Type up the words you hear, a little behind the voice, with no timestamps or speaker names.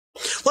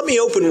Let me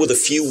open with a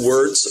few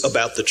words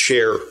about the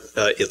chair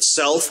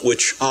itself,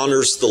 which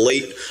honors the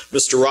late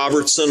Mr.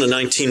 Robertson, a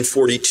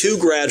 1942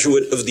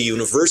 graduate of the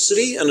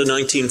university and a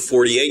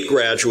 1948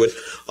 graduate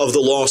of the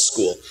law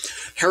school.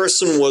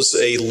 Harrison was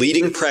a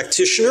leading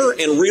practitioner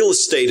and real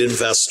estate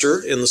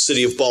investor in the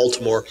city of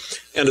Baltimore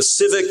and a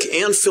civic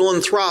and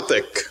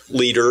philanthropic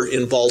leader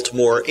in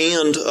Baltimore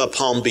and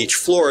Palm Beach,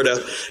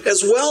 Florida,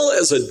 as well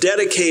as a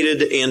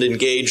dedicated and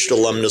engaged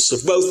alumnus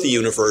of both the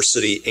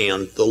university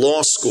and the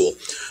law school.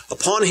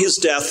 Upon his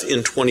death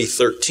in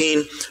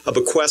 2013, a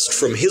bequest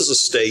from his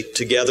estate,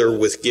 together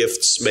with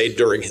gifts made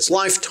during his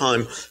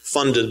lifetime,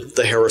 funded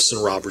the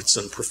Harrison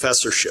Robertson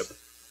Professorship.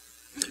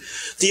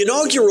 The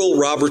inaugural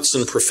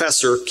Robertson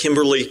professor,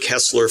 Kimberly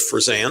Kessler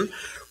Ferzan,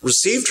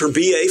 received her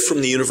BA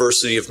from the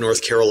University of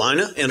North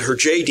Carolina and her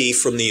JD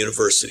from the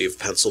University of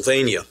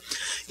Pennsylvania.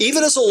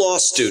 Even as a law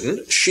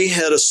student, she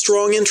had a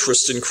strong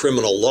interest in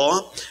criminal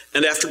law,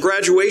 and after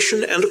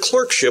graduation and a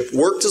clerkship,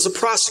 worked as a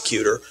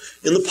prosecutor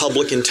in the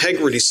public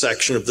integrity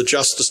section of the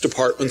Justice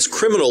Department's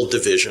criminal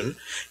division,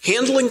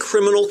 handling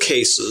criminal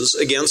cases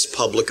against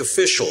public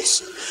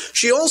officials.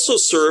 She also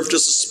served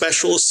as a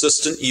special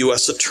assistant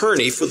U.S.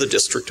 attorney for the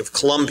District of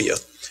Columbia.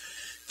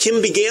 Kim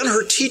began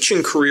her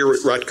teaching career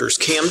at Rutgers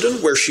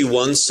Camden, where she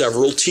won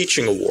several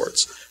teaching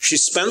awards. She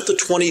spent the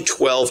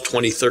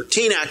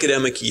 2012-2013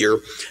 academic year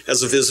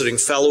as a visiting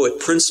fellow at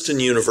Princeton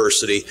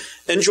University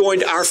and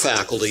joined our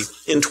faculty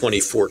in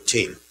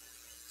 2014.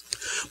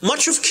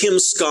 Much of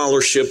Kim's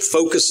scholarship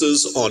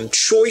focuses on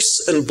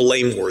choice and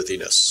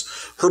blameworthiness.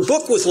 Her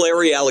book with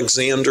Larry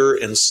Alexander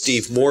and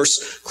Steve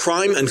Morse,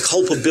 Crime and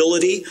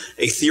Culpability,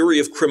 A Theory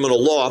of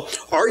Criminal Law,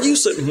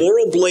 argues that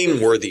moral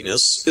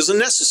blameworthiness is a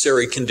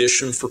necessary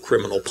condition for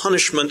criminal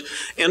punishment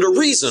and a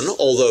reason,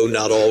 although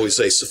not always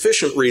a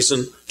sufficient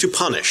reason, to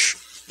punish.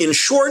 In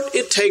short,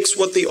 it takes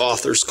what the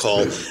authors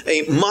call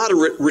a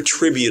moderate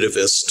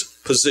retributivist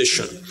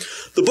position.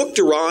 The book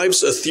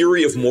derives a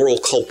theory of moral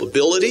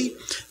culpability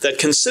that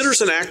considers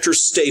an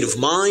actor's state of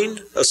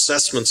mind,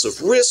 assessments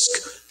of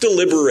risk,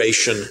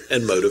 deliberation,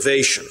 and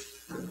motivation.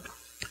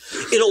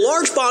 In a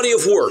large body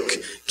of work,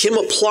 Kim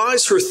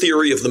applies her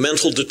theory of the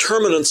mental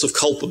determinants of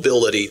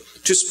culpability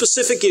to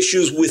specific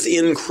issues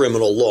within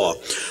criminal law.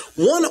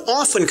 One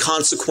often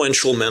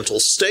consequential mental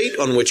state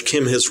on which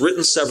Kim has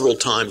written several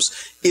times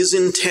is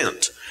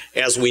intent.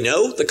 As we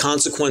know, the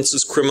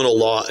consequences criminal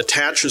law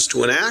attaches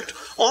to an act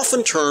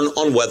often turn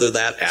on whether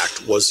that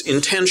act was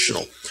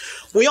intentional.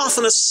 We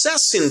often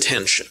assess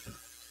intention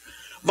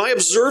by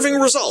observing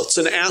results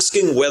and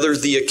asking whether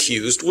the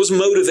accused was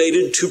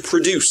motivated to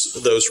produce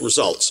those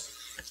results.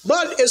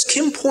 But as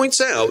Kim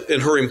points out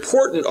in her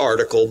important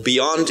article,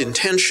 Beyond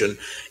Intention,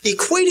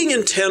 equating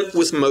intent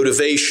with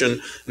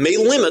motivation may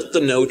limit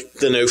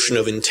the notion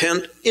of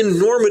intent in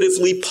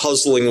normatively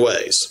puzzling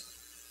ways.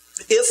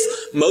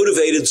 If,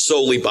 motivated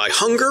solely by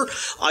hunger,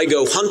 I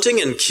go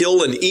hunting and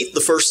kill and eat the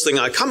first thing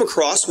I come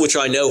across, which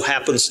I know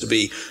happens to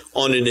be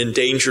on an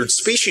endangered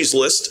species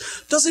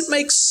list, does it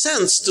make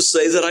sense to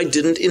say that I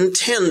didn't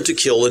intend to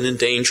kill an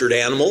endangered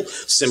animal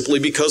simply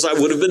because I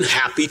would have been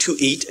happy to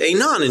eat a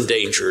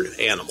non-endangered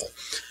animal?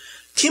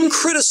 Kim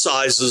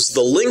criticizes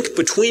the link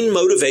between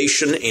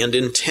motivation and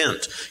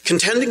intent,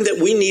 contending that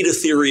we need a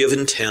theory of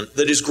intent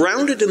that is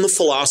grounded in the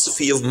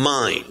philosophy of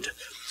mind.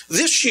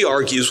 This, she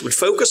argues, would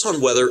focus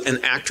on whether an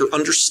actor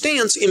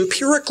understands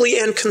empirically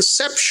and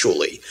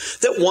conceptually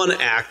that one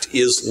act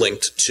is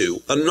linked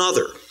to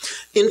another.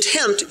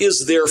 Intent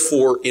is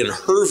therefore, in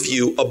her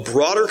view, a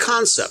broader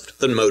concept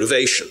than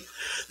motivation.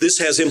 This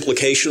has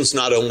implications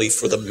not only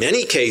for the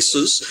many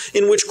cases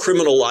in which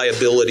criminal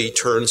liability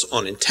turns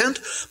on intent,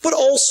 but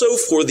also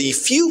for the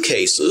few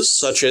cases,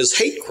 such as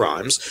hate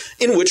crimes,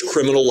 in which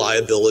criminal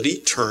liability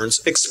turns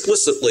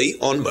explicitly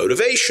on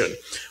motivation.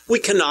 We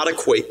cannot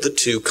equate the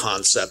two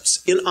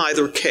concepts in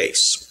either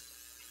case.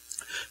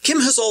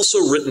 Kim has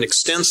also written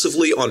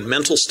extensively on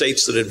mental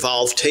states that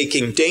involve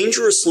taking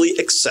dangerously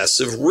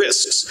excessive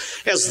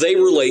risks as they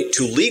relate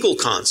to legal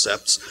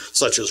concepts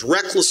such as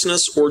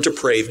recklessness or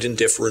depraved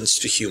indifference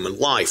to human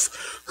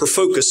life. Her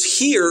focus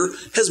here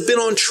has been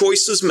on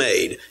choices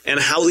made and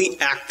how the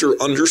actor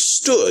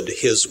understood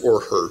his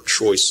or her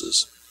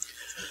choices.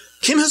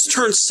 Kim has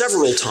turned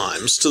several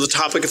times to the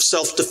topic of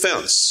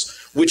self-defense,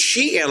 which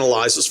she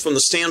analyzes from the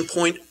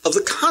standpoint of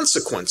the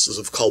consequences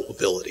of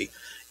culpability.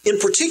 In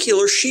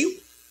particular, she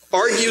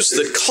argues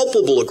that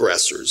culpable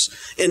aggressors,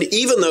 and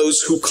even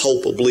those who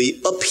culpably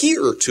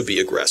appear to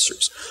be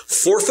aggressors,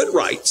 forfeit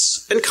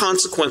rights, and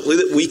consequently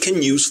that we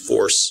can use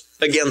force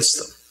against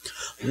them.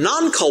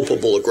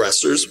 Non-culpable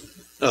aggressors,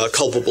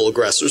 culpable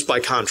aggressors, by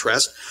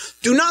contrast,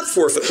 do not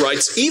forfeit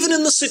rights even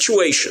in the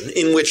situation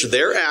in which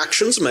their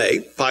actions may,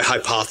 by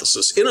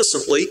hypothesis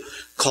innocently,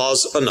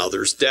 cause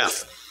another's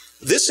death.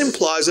 This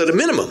implies, at a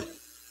minimum,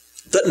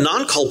 that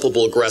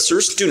non-culpable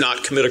aggressors do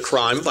not commit a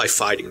crime by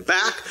fighting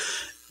back,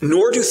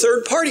 nor do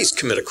third parties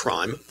commit a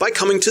crime by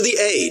coming to the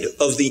aid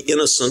of the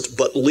innocent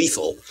but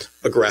lethal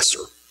aggressor.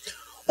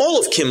 All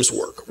of Kim's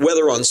work,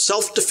 whether on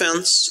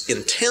self-defense,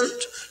 intent,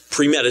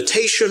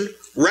 premeditation,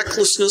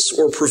 Recklessness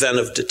or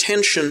Preventive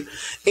Detention,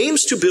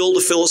 aims to build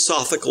a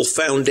philosophical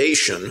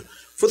foundation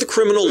for the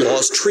criminal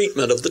law's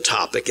treatment of the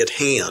topic at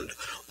hand.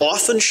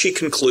 Often she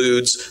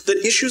concludes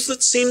that issues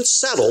that seem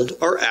settled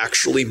are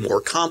actually more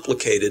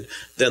complicated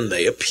than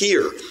they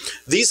appear.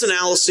 These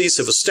analyses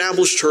have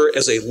established her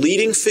as a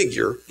leading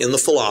figure in the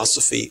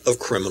philosophy of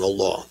criminal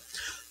law.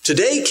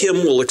 Today,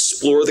 Kim will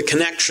explore the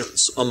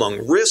connections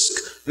among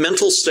risk,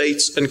 mental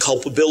states, and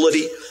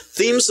culpability,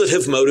 themes that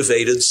have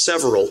motivated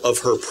several of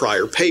her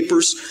prior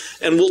papers,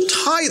 and will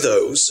tie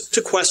those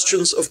to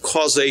questions of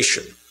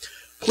causation.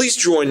 Please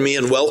join me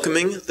in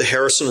welcoming the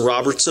Harrison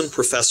Robertson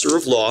Professor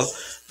of Law,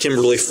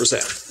 Kimberly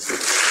Ferzan.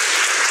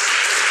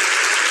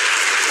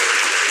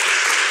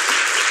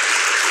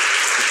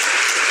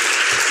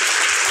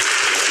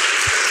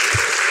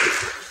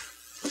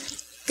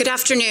 Good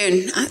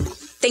afternoon.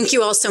 Thank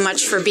you all so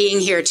much for being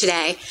here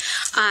today.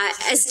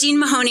 As Dean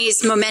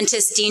Mahoney's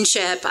momentous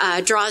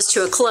deanship draws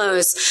to a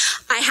close,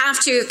 I have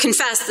to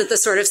confess that the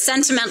sort of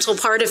sentimental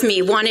part of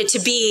me wanted to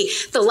be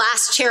the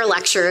last chair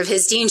lecture of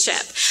his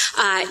deanship.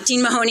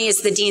 Dean Mahoney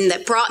is the dean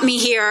that brought me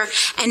here,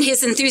 and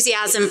his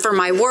enthusiasm for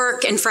my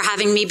work and for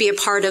having me be a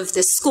part of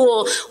this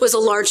school was a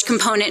large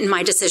component in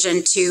my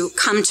decision to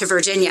come to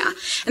Virginia.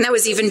 And that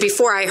was even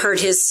before I heard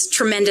his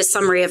tremendous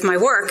summary of my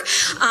work.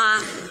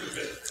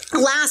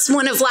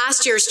 One of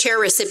last year's chair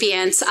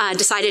recipients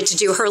decided to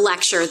do her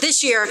lecture.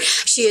 This year,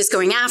 she is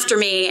going after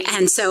me,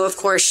 and so, of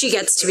course, she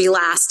gets to be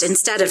last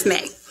instead of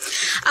me.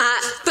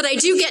 But I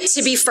do get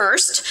to be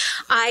first.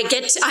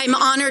 I'm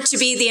honored to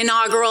be the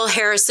inaugural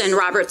Harrison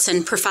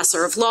Robertson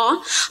Professor of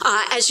Law.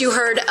 As you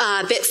heard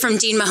a bit from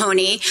Dean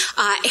Mahoney,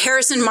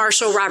 Harrison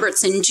Marshall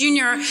Robertson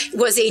Jr.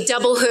 was a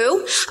double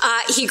who.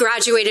 He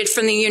graduated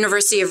from the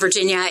University of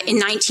Virginia in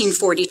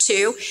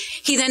 1942.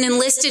 He then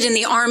enlisted in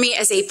the Army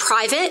as a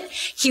private.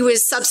 He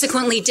was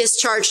subsequently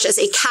discharged as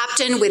a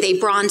captain with a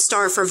Bronze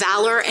Star for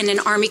Valor and an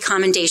Army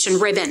Commendation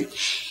ribbon.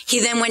 He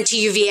then went to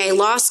UVA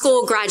Law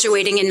School,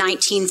 graduating in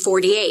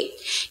 1948.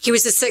 He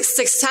was a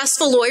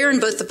successful lawyer in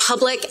both the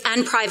public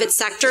and private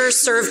sector,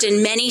 served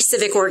in many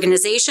civic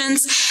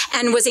organizations,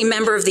 and was a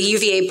member of the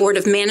UVA Board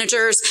of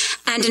Managers,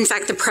 and in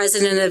fact the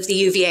president of the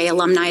UVA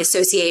Alumni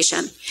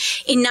Association.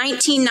 In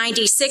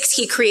 1996,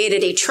 he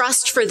created a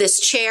trust for this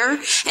chair,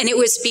 and it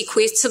was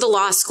bequeathed to the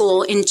law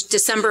school in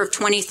December of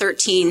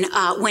 2013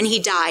 when he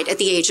died at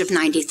the age of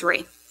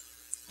 93.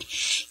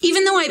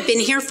 Even though I've been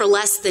here for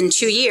less than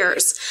 2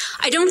 years,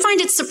 I don't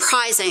find it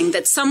surprising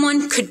that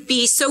someone could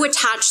be so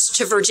attached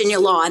to Virginia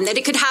law and that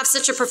it could have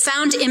such a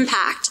profound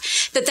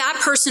impact that that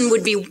person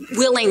would be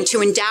willing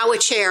to endow a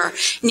chair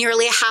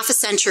nearly a half a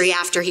century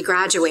after he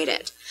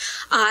graduated.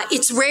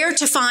 It's rare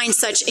to find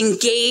such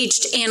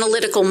engaged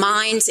analytical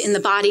minds in the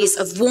bodies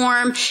of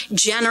warm,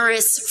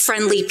 generous,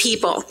 friendly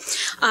people.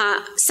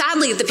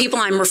 Sadly, the people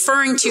I'm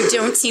referring to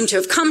don't seem to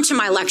have come to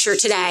my lecture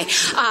today,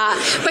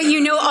 but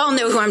you all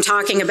know who I'm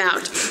talking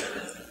about.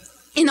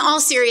 In all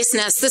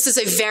seriousness, this is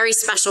a very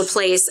special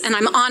place, and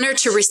I'm honored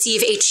to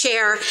receive a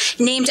chair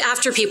named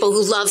after people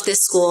who love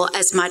this school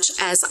as much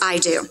as I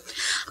do.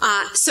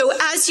 So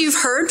as you've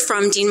heard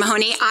from Dean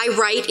Mahoney, I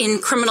write in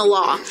criminal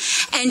law.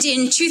 And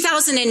in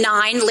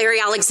 2009, Larry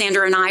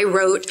Alexander and I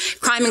wrote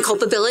Crime and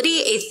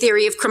Culpability, A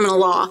Theory of Criminal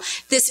Law.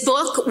 This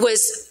book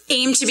was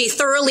aimed to be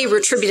thoroughly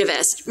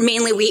retributivist.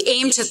 Mainly, we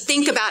aim to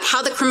think about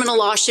how the criminal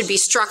law should be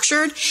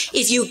structured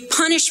if you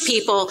punish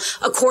people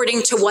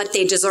according to what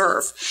they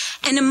deserve.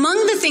 And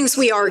among the things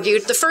we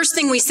argued, the first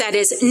thing we said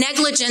is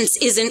negligence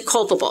isn't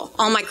culpable.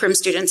 All my crim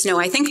students know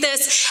I think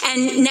this,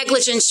 and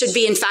negligence should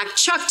be, in fact,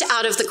 chucked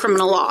out of the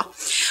criminal law.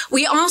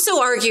 We also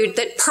argued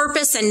that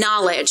purpose and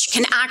knowledge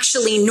can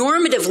actually,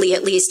 normatively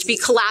at least, be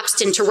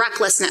collapsed into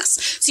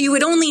recklessness. So you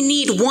would only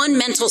need one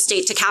mental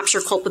state to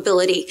capture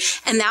culpability,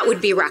 and that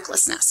would be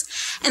recklessness.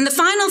 And the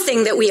final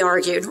thing that we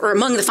argued, or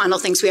among the final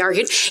things we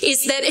argued,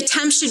 is that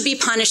attempts should be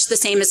punished the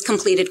same as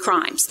completed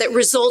crimes, that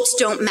results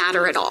don't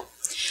matter at all.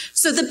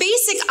 So the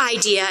basic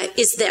idea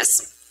is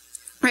this,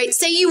 right?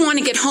 Say you want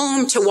to get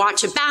home to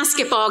watch a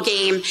basketball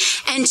game,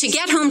 and to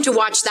get home to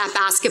watch that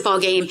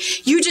basketball game,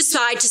 you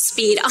decide to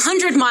speed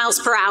 100 miles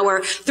per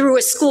hour through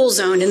a school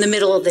zone in the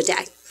middle of the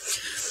day.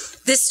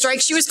 This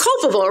strikes you as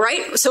culpable,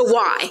 right? So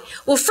why?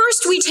 Well,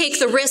 first we take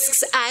the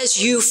risks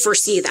as you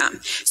foresee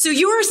them. So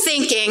you're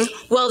thinking,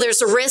 well,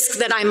 there's a risk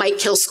that I might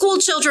kill school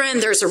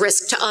children, there's a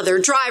risk to other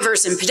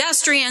drivers and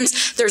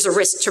pedestrians, there's a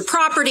risk to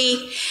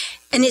property.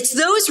 And it's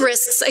those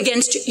risks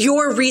against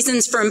your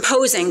reasons for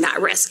imposing that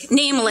risk,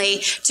 namely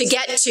to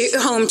get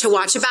home to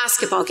watch a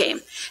basketball game.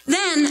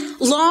 Then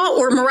law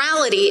or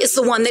morality is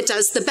the one that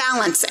does the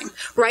balancing,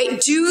 right?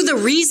 Do the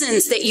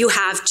reasons that you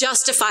have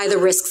justify the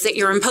risks that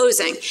you're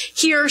imposing?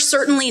 Here,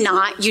 certainly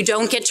not. You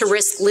don't get to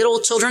risk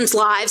little children's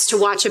lives to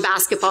watch a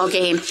basketball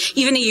game,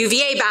 even a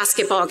UVA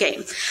basketball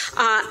game.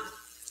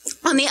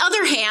 On the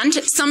other hand,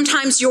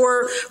 sometimes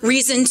your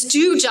reasons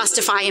do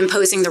justify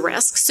imposing the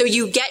risk, so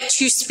you get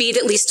to speed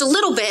at least a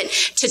little bit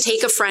to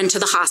take a friend to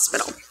the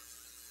hospital.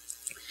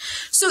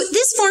 So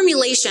this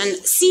formulation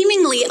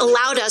seemingly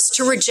allowed us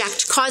to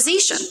reject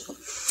causation,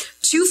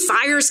 2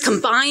 fires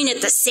combine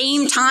at the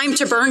same time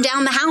to burn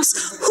down the house?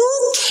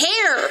 Who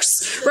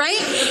cares, right?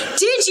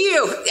 Did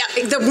you,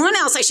 the one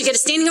else, I should get a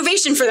standing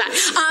ovation for that.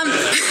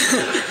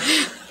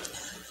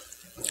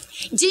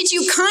 Did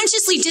you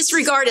consciously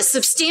disregard a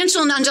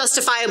substantial and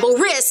unjustifiable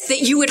risk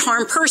that you would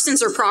harm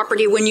persons or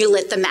property when you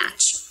lit the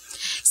match?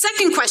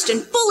 Second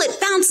question, bullet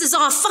bounces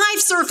off 5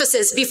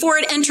 surfaces before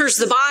it enters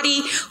the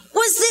body.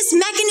 Was this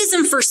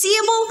mechanism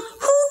foreseeable?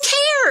 Who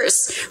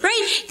cares,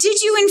 right?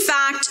 Did you, in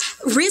fact,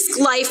 risk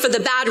life for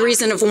the bad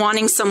reason of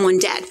wanting someone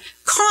dead?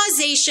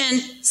 Causation,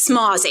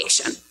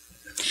 smawsation.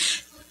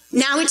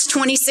 Now it's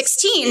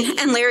 2016,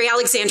 and Larry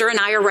Alexander and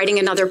I are writing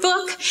another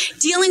book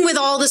dealing with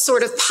all the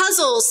sort of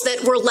puzzles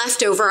that were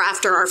left over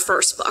after our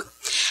first book.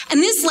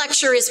 And this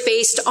lecture is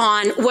based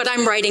on what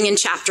I'm writing in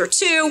chapter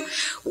 2,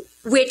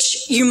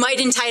 which you might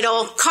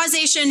entitle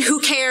Causation, Who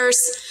Cares?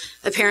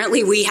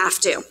 Apparently we have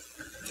to.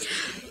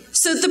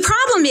 So the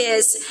problem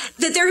is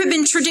that there have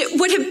been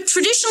what have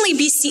traditionally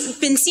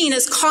been seen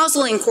as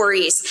causal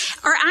inquiries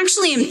are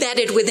actually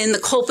embedded within the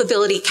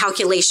culpability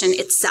calculation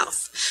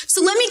itself.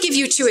 So let me give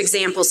you 2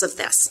 examples of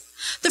this.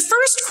 The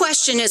first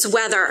question is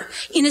whether,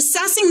 in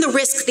assessing the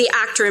risk the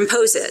actor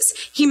imposes,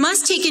 he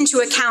must take into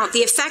account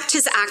the effect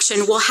his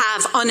action will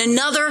have on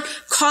another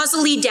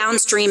causally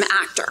downstream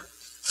actor.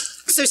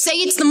 So say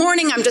it's the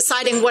morning, I'm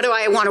deciding what do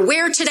I want to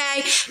wear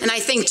today, and I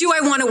think, do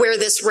I want to wear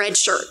this red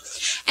shirt?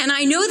 And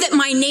I know that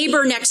my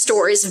neighbor next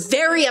door is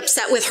very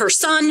upset with her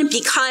son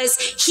because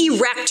he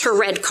wrecked her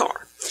red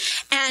car.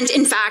 And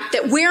in fact,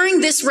 that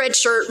wearing this red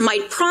shirt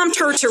might prompt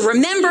her to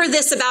remember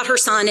this about her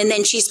son, and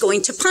then she's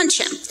going to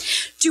punch him.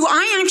 Do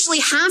I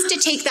actually have to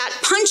take that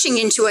punching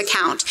into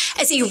account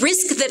as a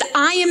risk that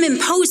I am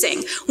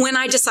imposing when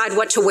I decide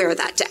what to wear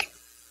that day?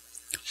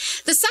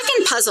 The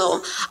second puzzle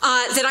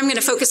that I'm going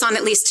to focus on,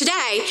 at least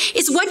today,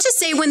 is what to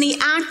say when the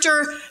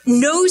actor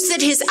knows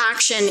that his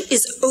action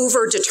is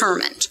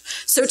overdetermined.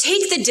 So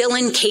take the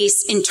Dylan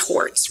case in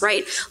torts,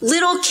 right?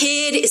 Little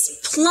kid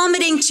is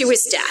plummeting to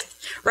his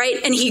death,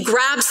 right? And he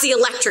grabs the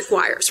electric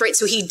wires, right?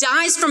 So he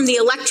dies from the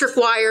electric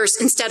wires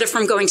instead of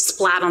from going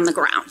splat on the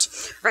ground,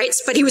 right?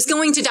 But he was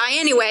going to die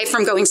anyway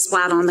from going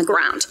splat on the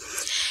ground.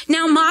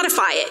 Now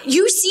modify it.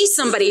 You see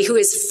somebody who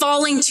is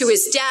falling to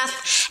his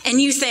death and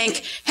you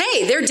think,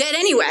 hey, they're dead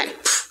anyway,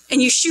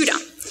 and you shoot them,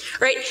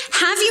 right?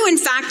 Have you in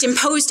fact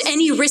imposed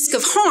any risk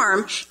of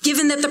harm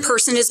given that the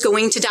person is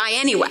going to die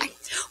anyway?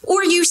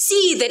 Or you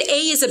see that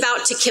A is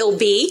about to kill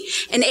B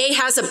and A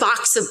has a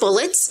box of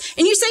bullets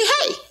and you say,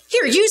 hey,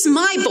 here, use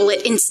my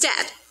bullet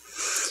instead.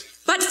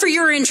 But for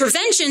your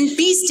intervention,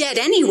 B's dead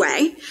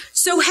anyway,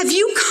 so have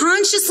you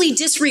consciously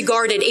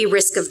disregarded a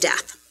risk of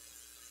death?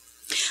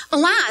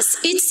 Alas,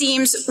 it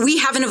seems we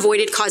haven't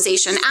avoided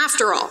causation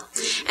after all,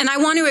 and I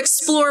want to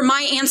explore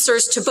my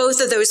answers to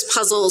both of those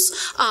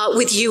puzzles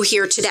with you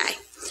here today.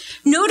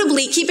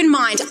 Notably, keep in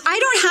mind, I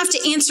don't have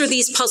to answer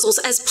these puzzles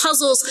as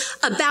puzzles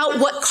about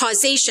what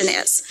causation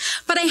is,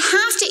 but I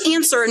have to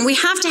answer, and we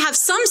have to have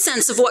some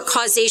sense of what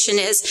causation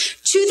is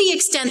to the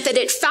extent that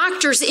it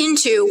factors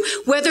into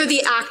whether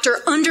the actor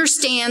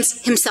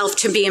understands himself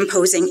to be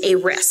imposing a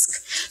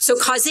risk. So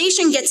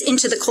causation gets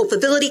into the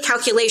culpability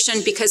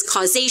calculation because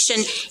causation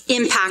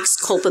impacts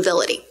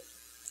culpability.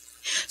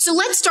 So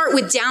let's start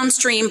with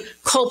downstream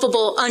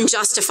culpable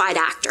unjustified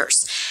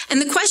actors. And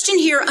the question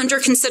here under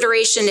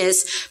consideration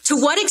is, to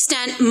what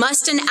extent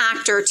must an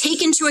actor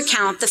take into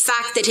account the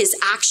fact that his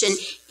action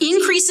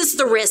increases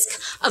the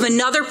risk of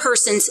another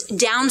person's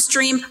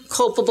downstream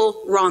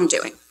culpable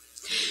wrongdoing?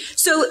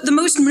 So the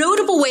most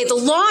notable way the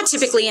law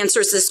typically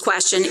answers this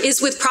question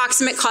is with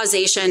proximate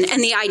causation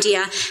and the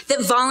idea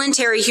that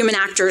voluntary human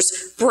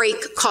actors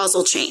break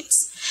causal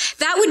chains.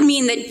 That would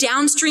mean that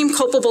downstream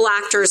culpable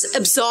actors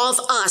absolve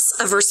us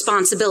of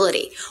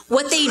responsibility.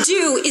 What they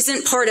do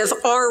isn't part of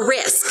our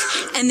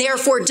risk and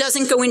therefore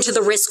doesn't go into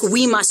the risk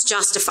we must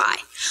justify.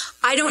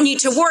 I don't need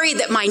to worry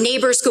that my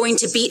neighbor's going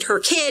to beat her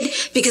kid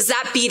because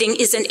that beating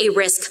isn't a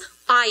risk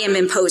I am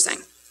imposing.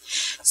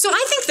 So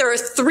I think there are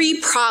 3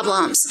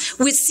 problems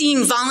with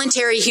seeing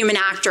voluntary human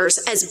actors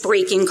as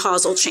breaking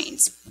causal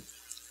chains.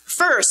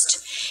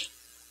 First,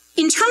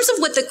 in terms of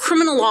what the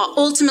criminal law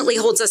ultimately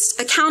holds us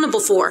accountable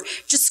for,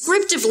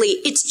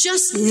 descriptively, it's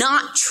just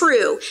not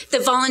true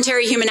that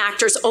voluntary human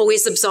actors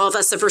always absolve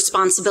us of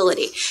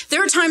responsibility.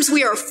 There are times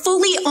we are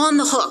fully on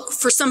the hook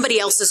for somebody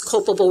else's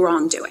culpable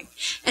wrongdoing,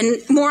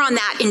 and more on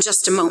that in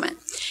just a moment.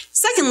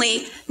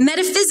 Secondly,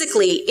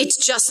 metaphysically, it's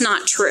just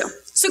not true.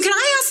 So can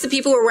I ask the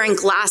people who are wearing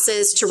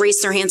glasses to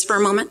raise their hands for a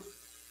moment?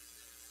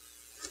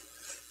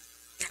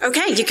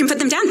 Okay, you can put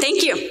them down.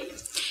 Thank you.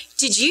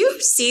 Did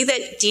you see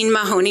that Dean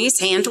Mahoney's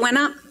hand went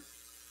up?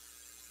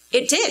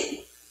 It did,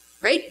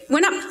 right?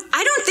 Went up.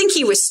 I don't think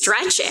he was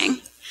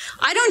stretching.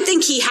 I don't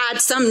think he had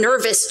some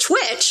nervous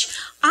twitch.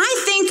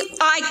 I think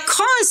I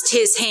caused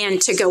his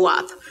hand to go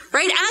up,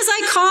 right? As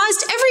I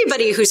caused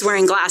everybody who's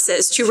wearing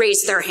glasses to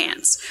raise their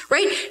hands,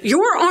 right?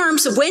 Your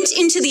arms went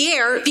into the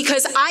air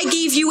because I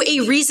gave you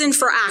a reason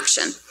for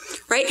action,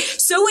 right?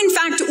 So in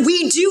fact,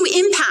 we do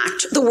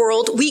impact the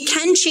world. We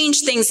can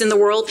change things in the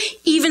world,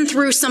 even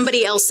through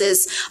somebody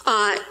else's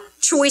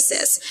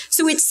choices.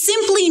 So it's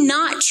simply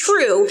not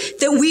true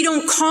that we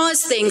don't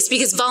cause things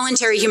because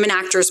voluntary human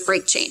actors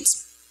break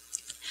chains.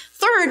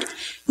 Third,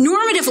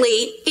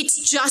 normatively,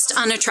 it's just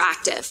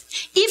unattractive.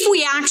 If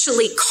we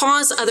actually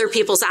cause other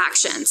people's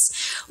actions,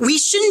 we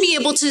shouldn't be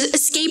able to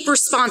escape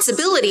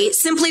responsibility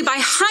simply by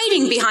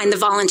hiding behind the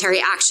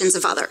voluntary actions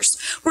of others.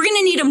 We're going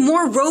to need a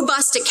more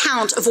robust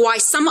account of why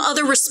some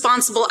other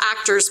responsible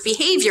actors'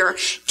 behavior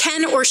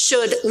can or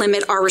should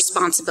limit our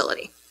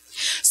responsibility.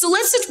 So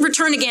let's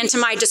return again to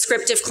my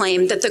descriptive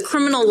claim that the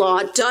criminal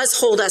law does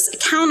hold us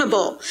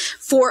accountable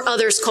for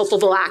others'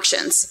 culpable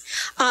actions.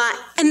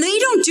 And they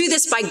don't do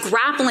this by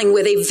grappling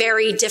with a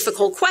very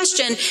difficult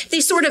question. They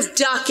sort of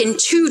duck in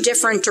two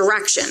different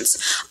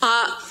directions.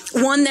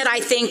 One that I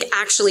think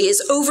actually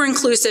is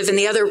over-inclusive and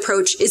the other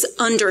approach is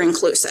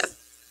under-inclusive.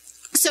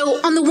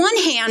 So on the one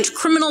hand,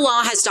 criminal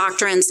law has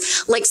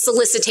doctrines like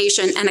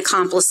solicitation and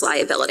accomplice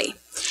liability.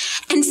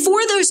 And for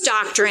those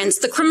doctrines,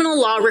 the criminal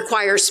law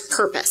requires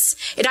purpose.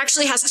 It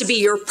actually has to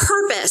be your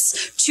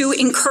purpose to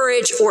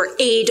encourage or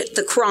aid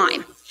the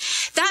crime.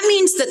 That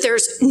means that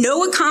there's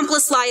no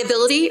accomplice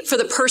liability for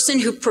the person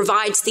who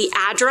provides the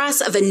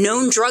address of a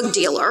known drug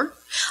dealer,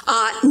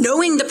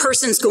 knowing the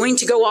person's going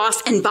to go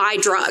off and buy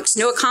drugs.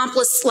 No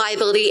accomplice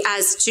liability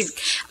as to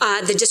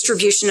the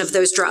distribution of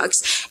those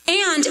drugs.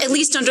 And, at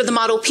least under the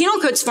Model Penal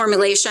Code's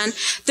formulation,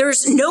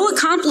 there's no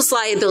accomplice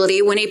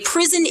liability when a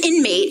prison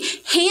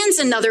inmate hands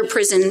another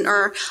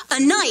prisoner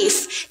a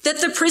knife that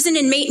the prison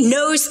inmate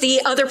knows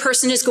the other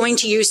person is going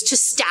to use to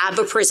stab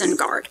a prison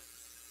guard,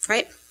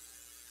 right?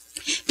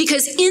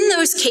 Because in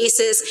those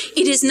cases,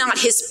 it is not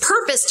his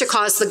purpose to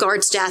cause the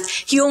guard's death.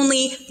 He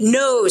only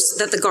knows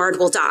that the guard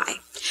will die.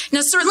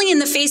 Now, certainly in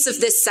the face of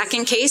this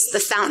second case, the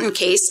Fountain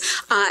case,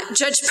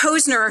 Judge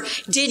Posner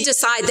did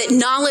decide that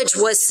knowledge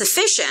was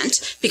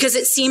sufficient because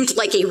it seemed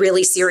like a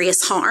really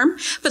serious harm.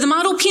 But the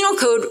Model Penal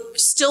Code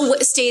still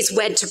stays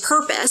wed to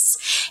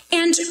purpose.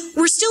 And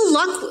we're still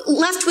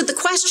left with the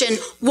question,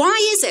 why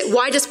is it?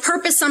 Why does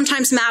purpose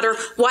sometimes matter?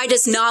 Why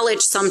does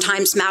knowledge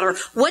sometimes matter?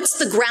 What's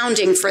the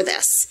grounding for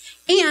this?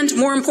 And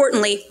more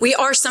importantly, we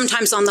are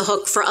sometimes on the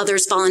hook for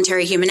others'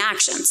 voluntary human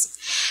actions.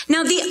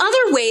 Now, the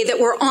other way that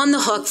we're on the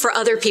hook for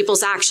other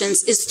people's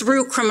actions is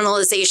through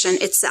criminalization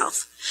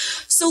itself.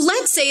 So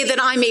let's say that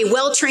I'm a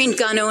well-trained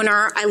gun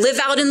owner, I live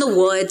out in the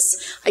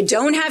woods, I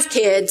don't have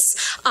kids,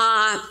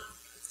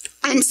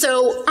 and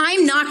so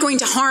I'm not going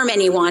to harm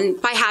anyone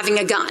by having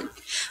a gun.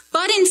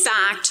 But in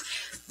fact,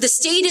 the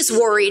state is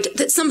worried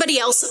that somebody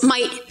else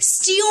might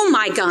steal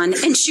my gun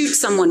and shoot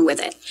someone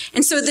with it.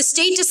 And so the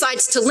state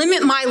decides to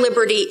limit my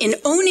liberty in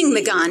owning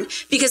the gun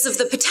because of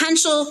the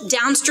potential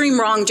downstream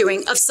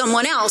wrongdoing of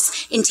someone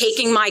else in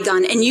taking my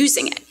gun and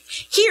using it.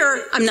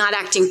 Here, I'm not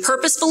acting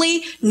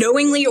purposefully,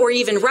 knowingly, or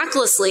even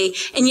recklessly,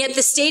 and yet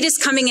the state is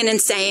coming in and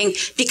saying,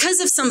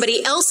 because of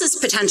somebody else's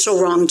potential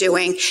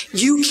wrongdoing,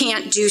 you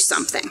can't do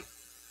something.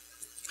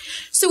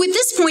 So at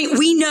this point,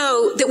 we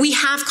know that we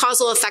have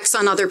causal effects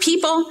on other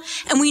people,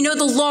 and we know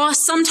the law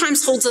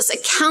sometimes holds us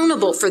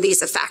accountable for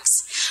these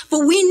effects. But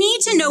we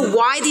need to know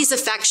why these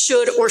effects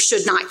should or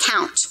should not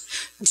count.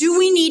 Do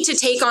we need to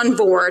take on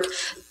board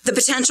the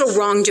potential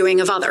wrongdoing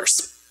of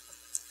others?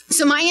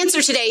 So my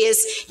answer today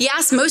is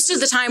yes, most of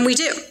the time we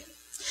do.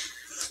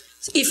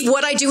 If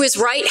what I do is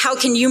right, how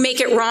can you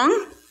make it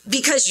wrong?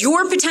 Because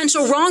your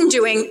potential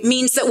wrongdoing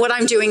means that what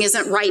I'm doing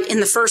isn't right in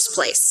the first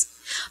place.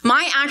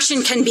 My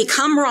action can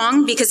become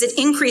wrong because it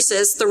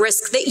increases the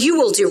risk that you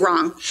will do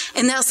wrong,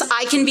 and thus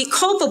I can be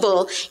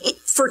culpable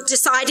for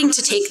deciding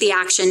to take the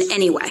action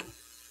anyway.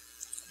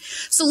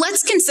 So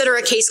let's consider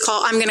a case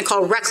I'm going to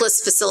call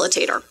reckless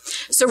facilitator.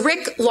 So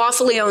Rick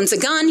lawfully owns a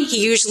gun.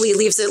 He usually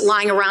leaves it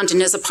lying around in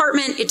his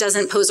apartment. It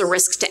doesn't pose a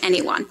risk to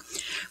anyone.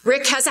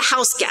 Rick has a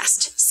house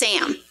guest,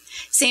 Sam.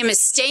 Sam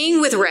is staying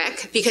with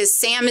Rick because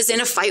Sam is in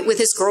a fight with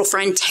his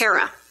girlfriend,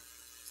 Tara.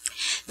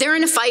 They're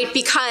in a fight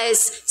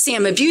because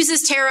Sam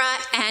abuses Tara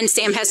and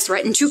Sam has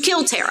threatened to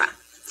kill Tara.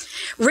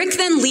 Rick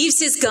then leaves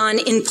his gun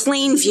in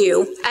plain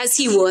view, as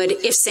he would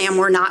if Sam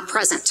were not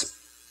present.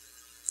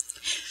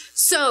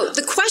 So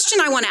the question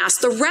I want to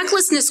ask, the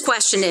recklessness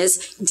question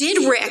is,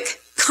 did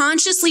Rick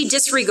consciously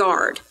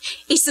disregard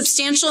a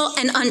substantial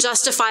and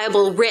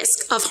unjustifiable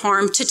risk of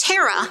harm to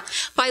Tara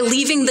by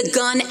leaving the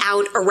gun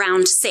out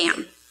around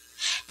Sam?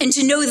 And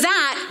to know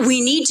that,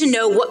 we need to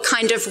know what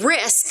kind of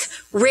risk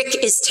Rick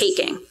is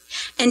taking.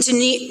 And to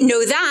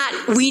know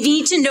that, we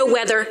need to know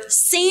whether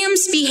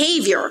Sam's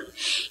behavior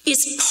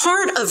is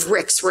part of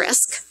Rick's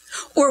risk,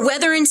 or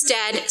whether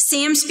instead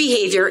Sam's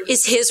behavior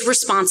is his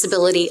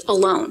responsibility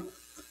alone.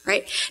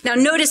 Right? Now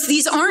notice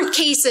these aren't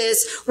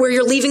cases where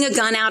you're leaving a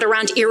gun out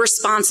around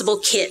irresponsible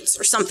kids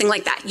or something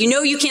like that. You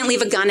know you can't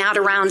leave a gun out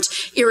around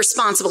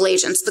irresponsible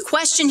agents. The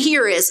question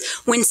here is,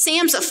 when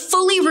Sam's a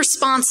fully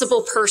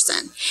responsible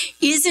person,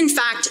 is in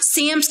fact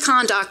Sam's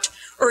conduct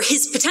or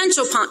his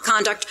potential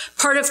conduct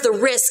part of the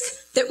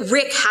risk that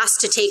Rick has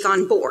to take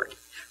on board?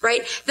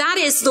 right? That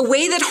is the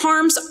way that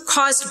harms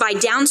caused by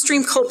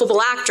downstream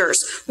culpable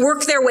actors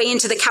work their way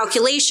into the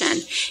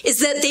calculation, is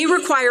that they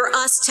require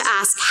us to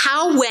ask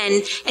how,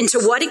 when, and to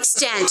what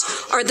extent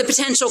are the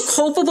potential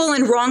culpable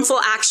and wrongful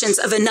actions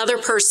of another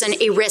person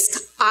a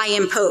risk I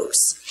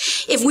impose.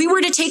 If we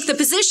were to take the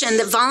position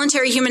that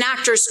voluntary human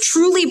actors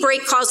truly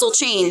break causal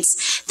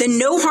chains, then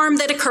no harm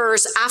that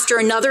occurs after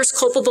another's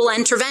culpable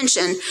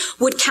intervention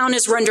would count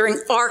as rendering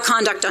our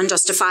conduct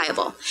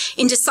unjustifiable.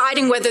 In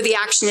deciding whether the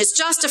action is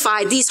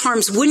justified, these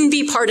harms wouldn't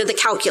be part of the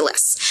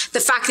calculus. The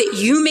fact that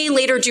you may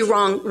later do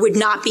wrong would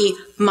not be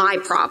my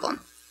problem.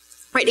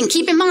 Right, and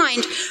keep in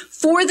mind,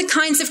 for the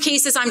kinds of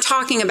cases I'm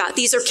talking about,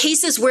 these are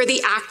cases where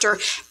the actor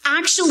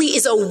actually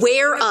is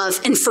aware of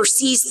and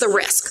foresees the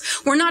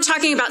risk. We're not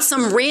talking about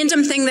some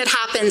random thing that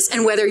happens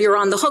and whether you're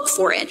on the hook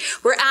for it.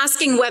 We're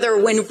asking whether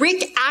when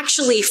Rick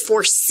actually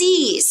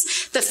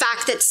foresees the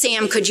fact that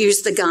Sam could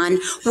use the gun,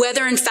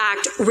 whether in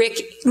fact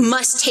Rick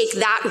must take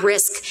that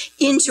risk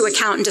into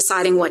account in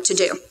deciding what to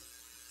do.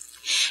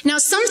 Now,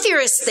 some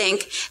theorists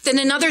think that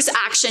another's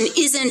action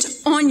isn't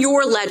on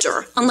your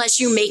ledger unless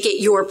you make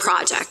it your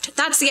project.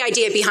 That's the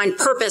idea behind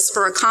purpose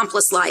for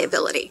accomplice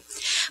liability.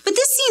 But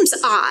this seems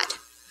odd.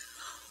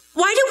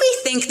 Why do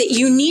we think that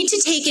you need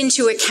to take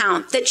into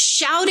account that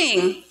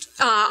shouting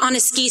on a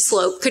ski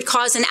slope could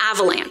cause an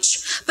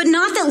avalanche, but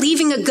not that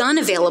leaving a gun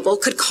available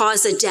could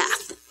cause a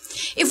death?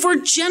 If we're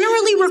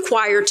generally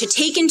required to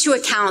take into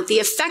account the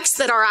effects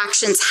that our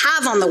actions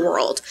have on the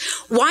world,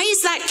 why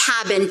is that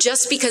cabin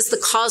just because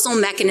the causal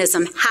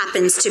mechanism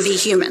happens to be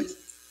human?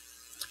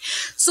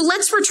 So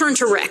let's return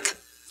to Rick.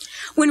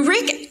 When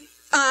Rick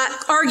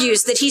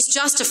argues that he's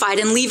justified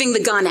in leaving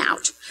the gun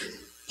out,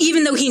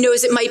 even though he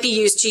knows it might be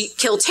used to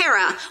kill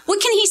Tara,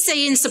 what can he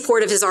say in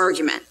support of his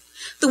argument?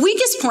 The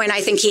weakest point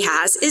I think he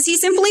has is he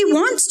simply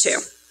wants to,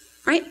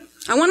 right?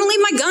 I want to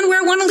leave my gun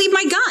where I want to leave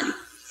my gun.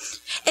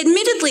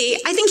 Admittedly,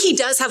 I think he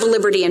does have a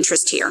liberty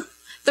interest here.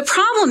 The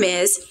problem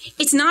is,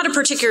 it's not a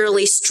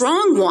particularly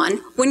strong one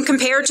when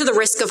compared to the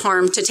risk of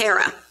harm to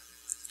Tara.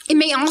 It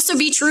may also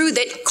be true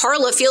that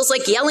Carla feels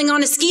like yelling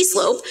on a ski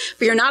slope,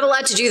 but you're not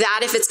allowed to do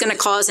that if it's going to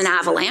cause an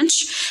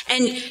avalanche.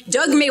 And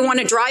Doug may want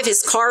to drive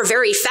his car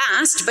very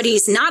fast, but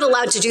he's not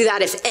allowed to do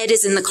that if Ed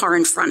is in the car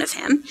in front of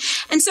him.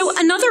 And so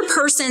another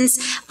person's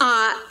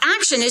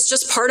action is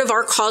just part of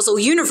our causal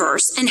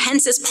universe, and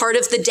hence is part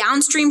of the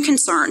downstream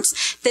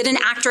concerns that an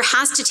actor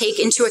has to take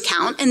into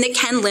account and that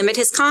can limit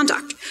his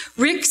conduct.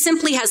 Rick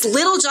simply has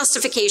little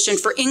justification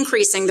for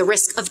increasing the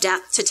risk of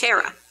death to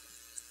Tara.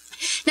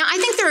 Now, I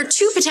think there are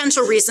two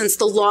potential reasons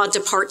the law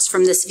departs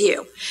from this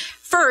view.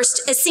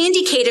 First, as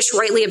Sandy Kadish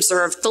rightly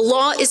observed, the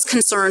law is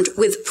concerned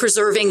with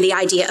preserving the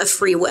idea of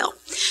free will.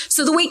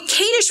 So the way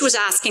Kadish was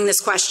asking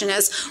this question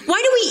is,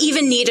 why do we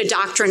even need a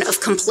doctrine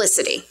of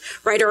complicity,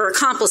 right, or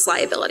accomplice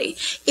liability?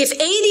 If A,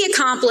 the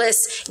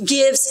accomplice,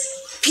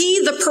 gives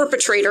P, the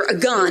perpetrator, a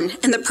gun,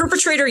 and the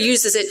perpetrator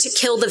uses it to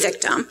kill the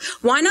victim,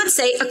 why not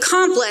say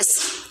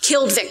accomplice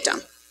killed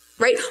victim?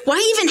 Right? Why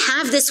even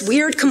have this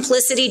weird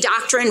complicity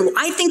doctrine?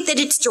 I think that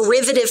it's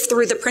derivative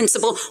through the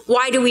principle.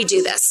 Why do we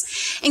do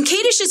this? And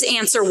Kadish's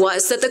answer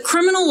was that the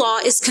criminal law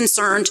is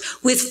concerned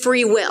with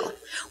free will.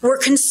 We're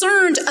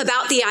concerned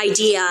about the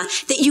idea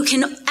that you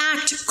can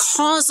act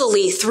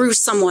causally through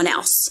someone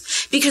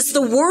else. Because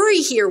the worry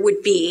here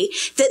would be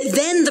that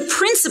then the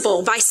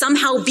principle, by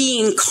somehow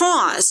being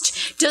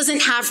caused,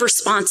 doesn't have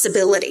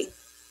responsibility.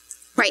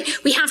 Right?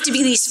 We have to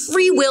be these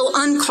free will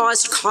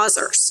uncaused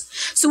causers.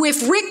 So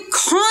if Rick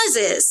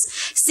causes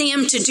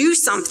Sam to do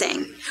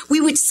something, we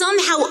would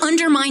somehow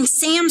undermine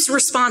Sam's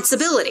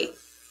responsibility.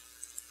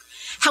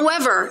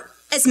 However,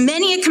 as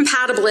many a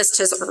compatibilist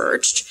has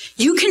urged,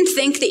 you can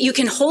think that you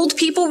can hold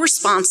people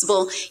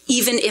responsible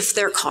even if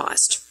they're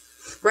caused.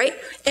 Right?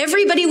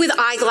 Everybody with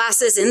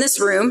eyeglasses in this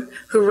room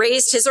who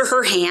raised his or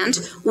her hand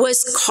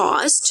was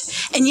caused,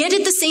 and yet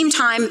at the same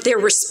time, they're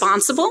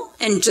responsible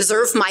and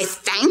deserve my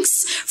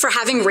thanks for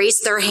having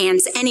raised their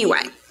hands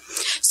anyway.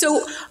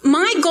 So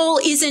my goal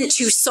isn't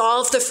to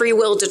solve the free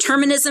will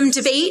determinism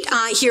debate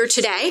here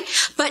today,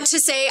 but to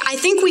say I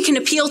think we can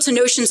appeal to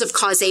notions of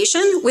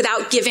causation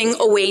without giving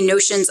away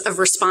notions of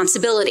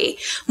responsibility.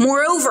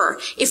 Moreover,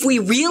 if we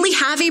really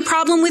have a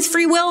problem with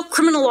free will,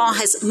 criminal law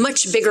has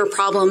much bigger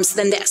problems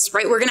than this,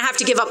 right? We're going to have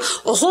to give up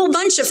a whole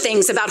bunch of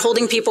things about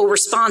holding people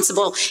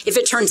responsible if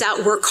it turns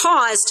out we're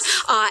caused,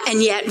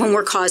 and yet when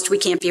we're caused, we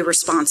can't be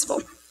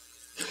responsible.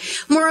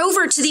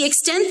 Moreover, to the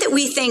extent that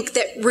we think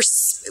that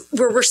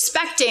we're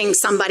respecting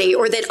somebody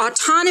or that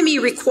autonomy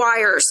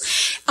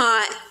requires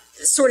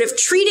sort of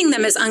treating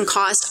them as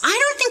uncaused, I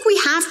don't think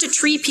we have to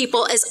treat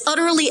people as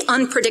utterly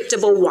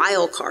unpredictable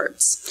wild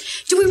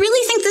cards. Do we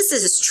really think this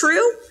is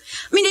true?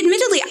 I mean,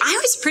 admittedly, I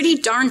was pretty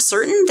darn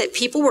certain that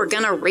people were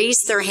going to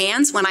raise their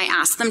hands when I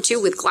asked them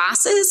to with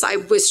glasses. I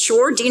was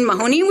sure Dean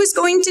Mahoney was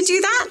going to do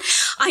that.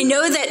 I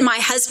know that my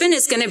husband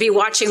is going to be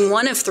watching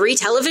one of 3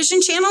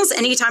 television channels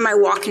anytime I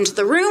walk into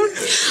the room.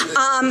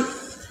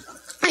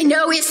 I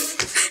know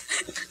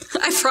if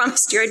I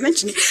promised you I'd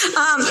mention you.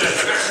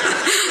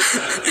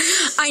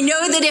 I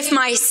know that if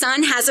my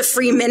son has a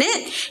free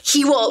minute,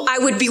 I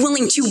would be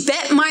willing to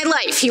bet my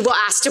life he will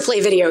ask to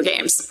play video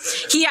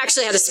games. He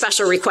actually had a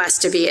special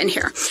request to be in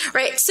here,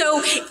 right?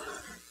 So,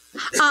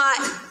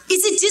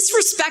 is it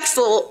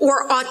disrespectful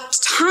or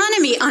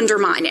autonomy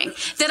undermining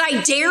that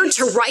I dared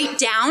to write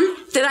down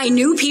that I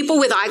knew people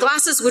with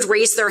eyeglasses would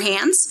raise their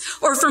hands?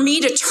 Or for me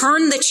to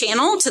turn the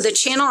channel to the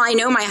channel I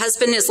know my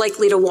husband is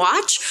likely to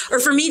watch? Or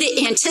for me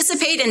to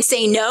anticipate and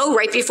say no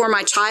right before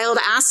my child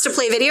asks to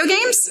play video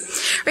games?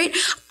 Right?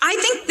 I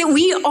think that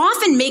we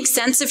often make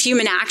sense of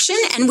human action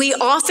and we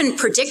often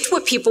predict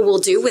what people will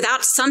do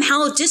without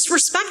somehow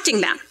disrespecting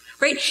them.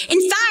 Right? In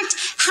fact,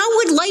 how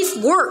would life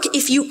work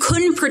if you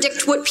couldn't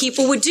predict what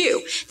people would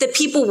do? That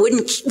people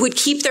would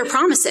keep their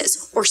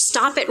promises or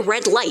stop at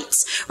red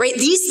lights, right?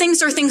 These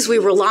things are things we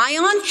rely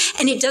on,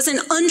 and it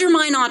doesn't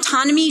undermine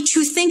autonomy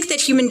to think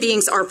that human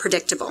beings are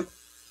predictable.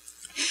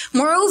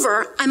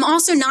 Moreover, I'm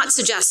also not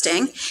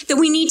suggesting that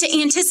we need to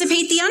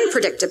anticipate the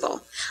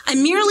unpredictable.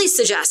 I'm merely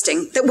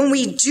suggesting that when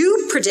we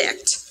do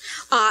predict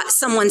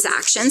someone's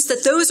actions,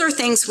 that those are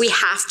things we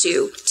have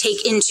to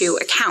take into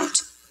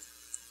account.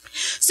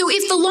 So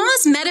if the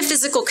law's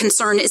metaphysical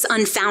concern is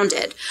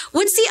unfounded,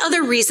 what's the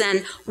other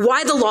reason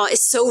why the law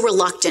is so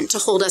reluctant to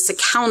hold us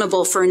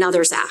accountable for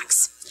another's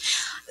acts?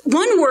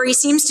 One worry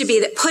seems to be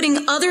that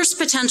putting others'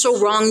 potential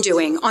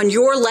wrongdoing on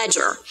your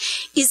ledger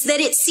is that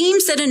it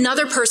seems that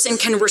another person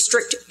can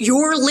restrict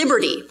your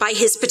liberty by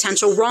his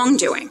potential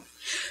wrongdoing.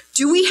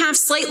 Do we have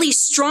slightly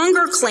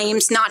stronger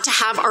claims not to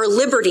have our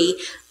liberty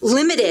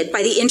limited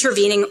by the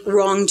intervening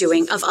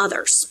wrongdoing of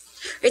others?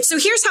 Right, so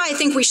here's how I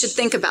think we should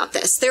think about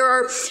this. There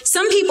are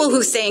some people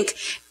who think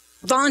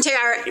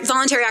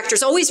voluntary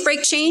actors always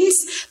break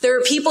chains. There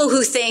are people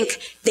who think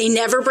they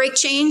never break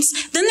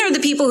chains. Then there are the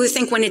people who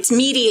think when it's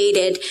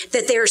mediated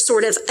that there's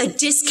sort of a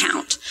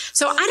discount.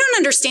 So I don't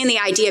understand the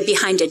idea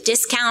behind a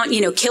discount,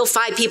 kill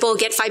 5 people,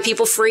 get 5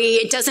 people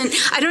free.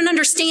 I don't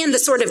understand the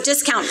sort of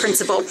discount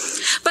principle.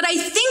 But I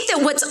think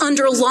that what's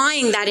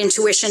underlying that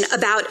intuition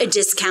about a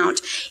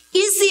discount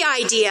is the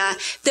idea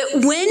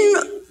that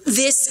when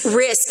this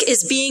risk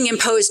is being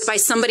imposed by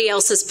somebody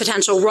else's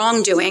potential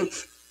wrongdoing,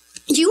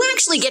 you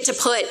actually get to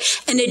put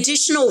an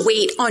additional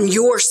weight on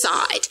your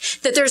side,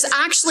 that there's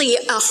actually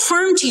a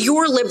harm to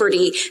your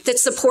liberty that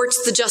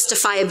supports the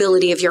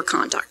justifiability of your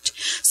conduct.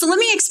 So let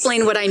me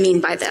explain what I mean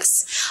by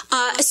this.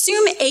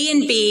 Assume A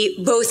and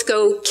B both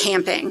go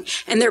camping,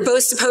 and they're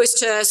both supposed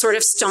to sort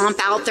of stomp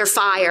out their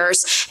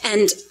fires.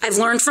 And I've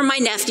learned from my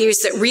nephews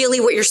that really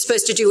what you're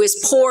supposed to do is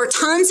pour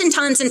tons and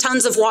tons and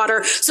tons of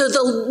water so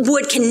the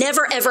wood can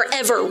never, ever,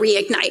 ever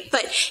reignite.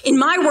 But in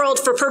my world,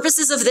 for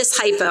purposes of this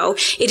hypo,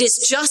 it is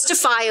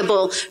justifiable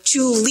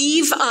to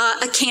leave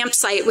a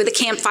campsite with a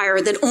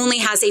campfire that only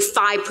has a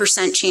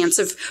 5% chance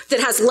that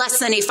has less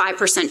than a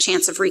 5%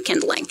 chance of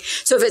rekindling.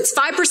 So if it's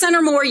 5%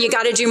 or more, you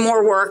got to do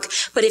more work.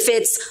 But if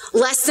it's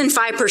less than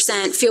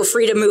 5%, feel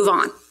free to move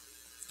on.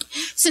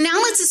 So now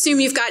let's assume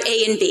you've got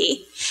A and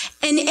B.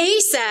 And A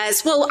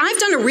says, well, I've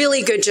done a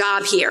really good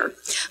job here,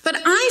 but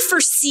I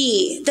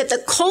foresee that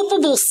the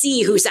culpable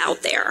C who's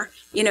out there,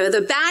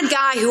 the bad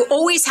guy who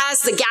always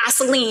has the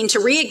gasoline to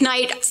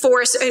reignite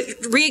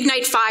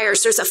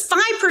fires, there's a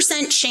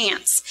 5%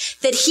 chance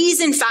that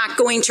he's in fact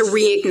going to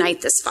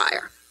reignite this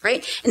fire,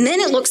 right? And then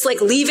it looks like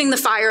leaving the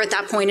fire at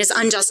that point is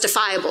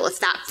unjustifiable if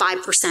that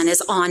 5%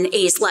 is on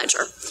A's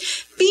ledger.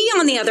 B,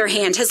 on the other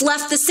hand, has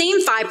left the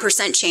same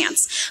 5%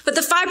 chance, but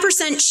the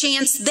 5%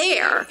 chance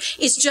there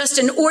is just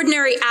an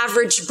ordinary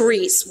average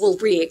breeze will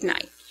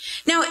reignite.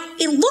 Now,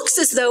 it looks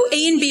as though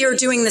A and B are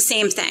doing the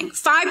same thing,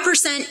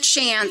 5%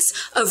 chance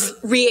of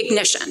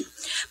reignition.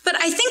 But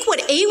I think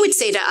what A would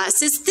say to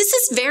us is this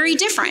is very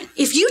different.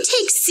 If you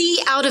take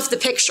C out of the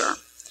picture,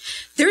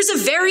 there's a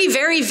very,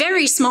 very,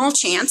 very small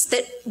chance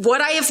that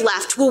what I have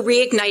left will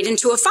reignite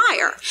into a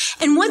fire.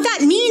 And what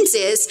that means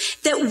is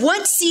that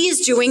what C is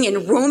doing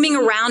in roaming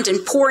around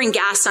and pouring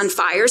gas on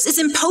fires is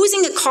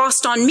imposing a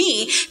cost on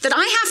me that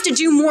I have to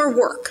do more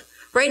work.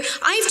 Right?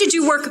 I have to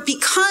do work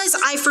because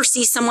I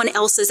foresee someone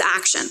else's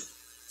action.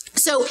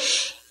 So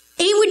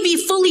A would be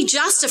fully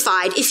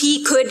justified if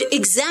he could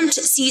exempt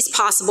C's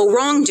possible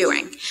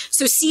wrongdoing.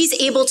 So C's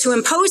able to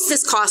impose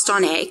this cost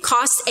on A.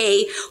 Costs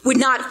A would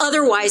not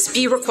otherwise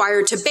be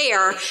required to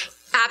bear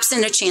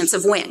absent a chance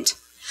of wind.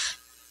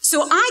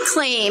 So I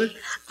claim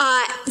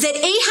that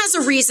A has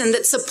a reason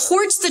that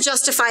supports the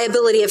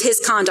justifiability of his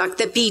conduct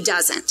that B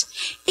doesn't.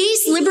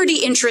 A's liberty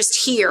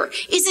interest here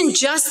isn't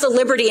just the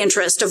liberty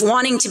interest of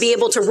wanting to be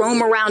able to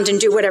roam around and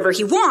do whatever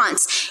he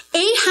wants.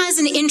 A has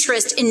an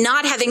interest in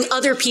not having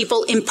other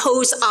people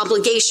impose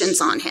obligations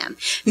on him,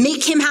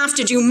 make him have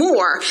to do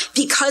more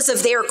because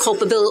of their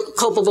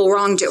culpable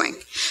wrongdoing.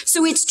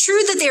 So it's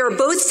true that they are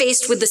both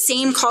faced with the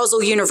same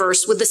causal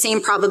universe with the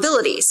same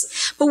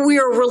probabilities, but we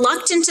are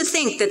reluctant to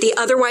think that the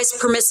otherwise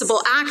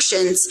permissible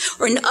actions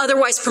or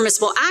otherwise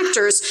permissible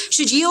actors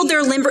should yield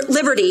their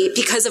liberty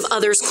because of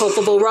others'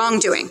 culpable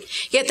wrongdoing.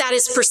 Yet that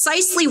is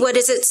precisely what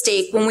is at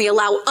stake when we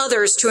allow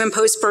others to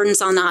impose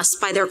burdens on us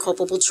by their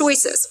culpable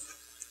choices.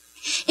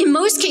 In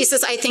most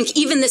cases, I think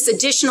even this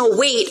additional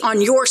weight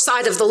on your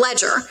side of the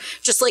ledger,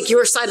 just like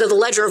your side of the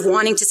ledger of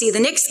wanting to see the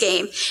Knicks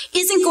game,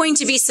 isn't going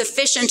to be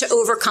sufficient to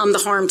overcome the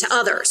harm to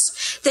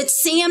others. That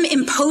Sam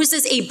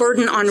imposes a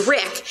burden on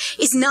Rick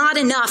is not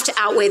enough to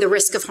outweigh the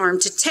risk of harm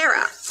to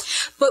Tara.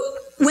 But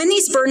when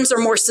these burdens are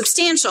more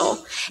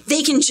substantial,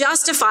 they can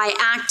justify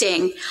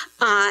acting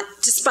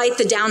despite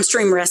the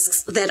downstream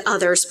risks that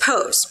others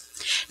pose.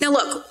 Now,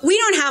 look, we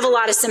don't have a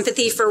lot of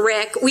sympathy for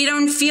Rick. We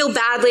don't feel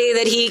badly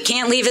that he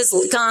can't leave his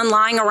gun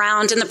lying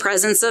around in the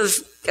presence of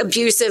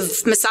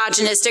abusive,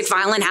 misogynistic,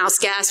 violent house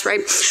guests,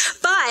 right?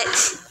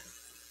 But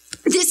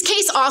this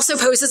case also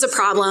poses a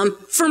problem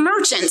for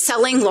merchants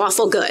selling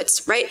lawful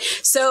goods, right?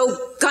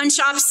 So gun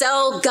shops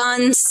sell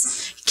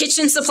guns,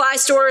 kitchen supply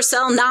stores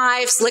sell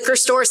knives, liquor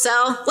stores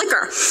sell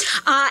liquor.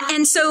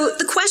 And so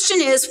the question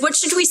is, what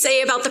should we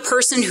say about the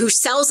person who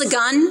sells a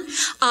gun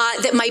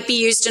that might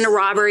be used in a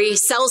robbery,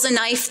 sells a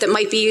knife that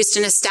might be used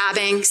in a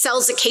stabbing,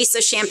 sells a case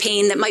of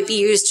champagne that might be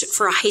used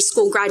for a high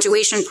school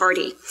graduation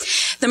party?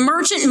 The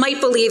merchant might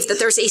believe that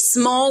there's a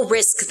small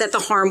risk that the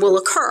harm will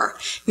occur.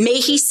 May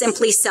he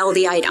simply sell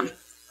the item?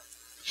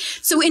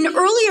 So in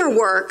earlier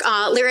work,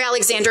 Larry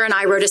Alexander and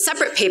I wrote a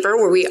separate paper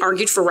where we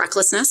argued for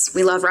recklessness,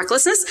 we love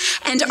recklessness,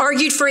 and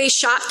argued for a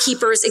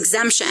shopkeeper's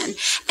exemption.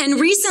 And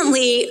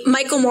recently,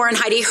 Michael Moore and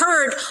Heidi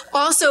Hurd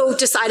also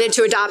decided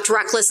to adopt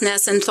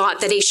recklessness and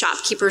thought that a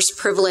shopkeeper's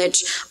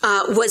privilege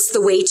was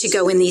the way to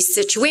go in these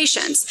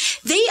situations.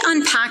 They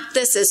unpacked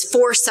this as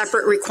 4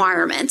 separate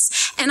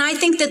requirements, and I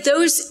think that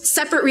those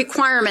separate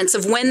requirements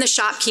of when the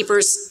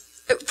shopkeeper's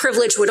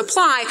privilege would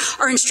apply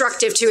are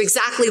instructive to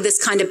exactly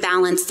this kind of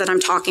balance that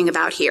I'm talking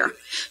about here.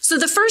 So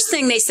the first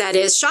thing they said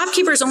is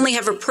shopkeepers only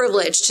have a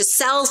privilege to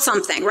sell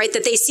something, right,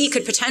 that they see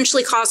could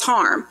potentially cause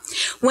harm,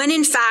 when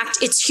in fact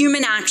it's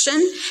human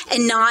action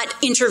and not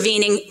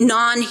intervening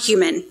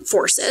non-human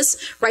forces,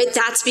 right?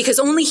 That's because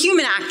only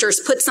human actors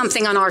put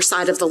something on our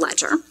side of the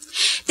ledger.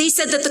 They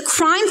said that the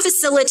crime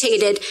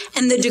facilitated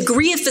and the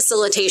degree of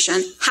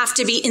facilitation have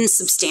to be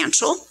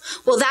insubstantial.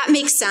 Well, that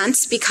makes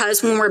sense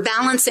because when we're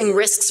balancing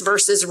risks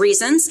versus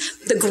reasons,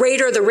 the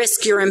greater the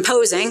risk you're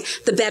imposing,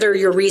 the better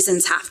your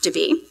reasons have to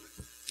be.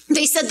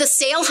 They said the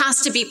sale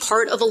has to be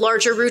part of a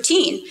larger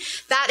routine.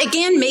 That,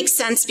 again, makes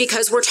sense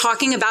because we're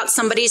talking about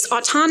somebody's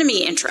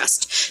autonomy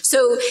interest.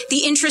 So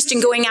the interest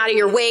in going out of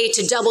your way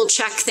to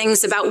double-check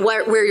things about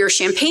where your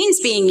champagne's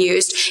being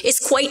used is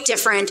quite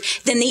different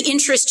than the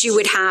interest you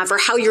would have or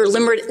how your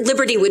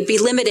liberty would be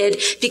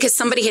limited because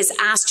somebody has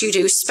asked you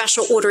to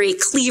special order a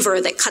cleaver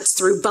that cuts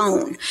through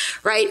bone,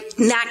 right?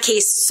 In that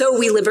case, so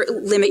we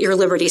limit your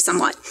liberty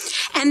somewhat.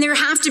 And there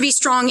have to be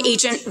strong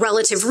agent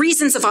relative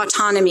reasons of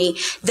autonomy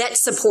that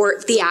support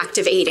the act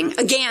of aiding.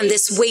 Again,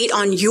 this weight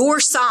on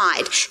your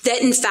side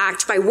that, in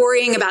fact, by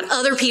worrying about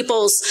other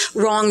people's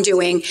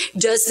wrongdoing,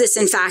 does this,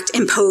 in fact,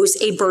 impose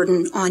a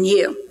burden on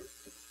you?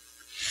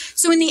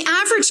 So in the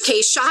average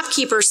case,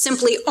 shopkeepers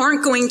simply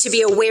aren't going to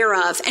be aware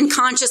of and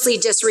consciously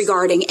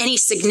disregarding any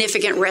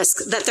significant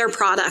risk that their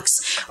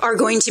products are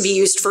going to be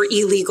used for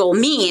illegal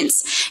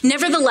means.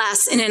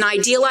 Nevertheless, in an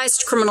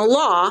idealized criminal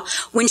law,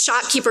 when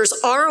shopkeepers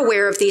are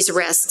aware of these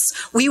risks,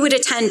 we would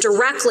attend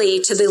directly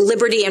to the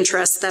liberty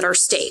interests that are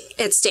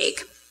at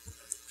stake.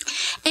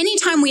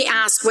 Anytime we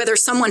ask whether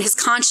someone has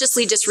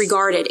consciously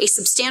disregarded a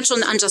substantial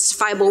and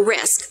unjustifiable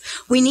risk,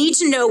 we need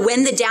to know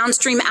when the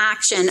downstream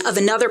action of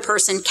another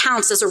person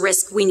counts as a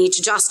risk we need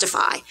to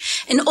justify.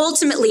 And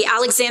ultimately,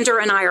 Alexander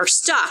and I are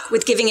stuck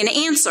with giving an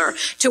answer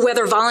to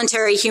whether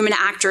voluntary human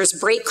actors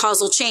break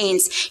causal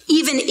chains,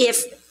 even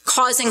if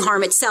causing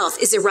harm itself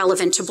is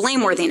irrelevant to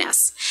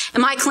blameworthiness.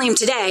 And my claim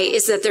today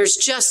is that there's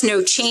just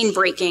no chain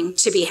breaking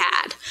to be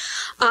had.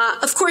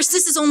 Of course,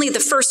 this is only the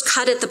first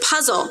cut at the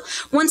puzzle.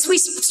 Once we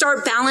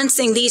start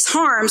balancing these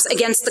harms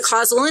against the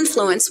causal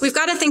influence, we've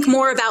got to think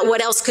more about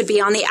what else could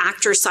be on the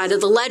actor's side of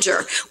the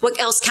ledger, what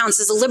else counts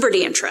as a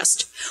liberty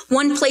interest.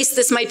 One place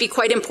this might be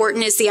quite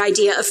important is the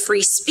idea of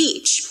free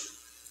speech.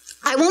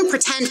 I won't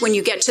pretend when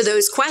you get to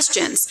those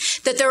questions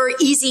that there are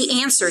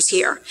easy answers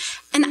here.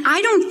 And I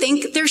don't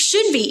think there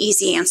should be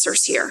easy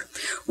answers here.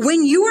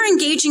 When you are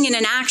engaging in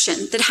an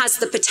action that has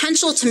the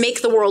potential to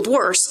make the world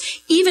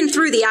worse, even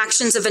through the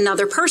actions of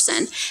another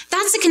person,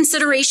 that's a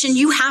consideration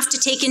you have to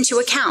take into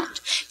account.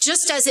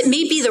 Just as it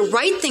may be the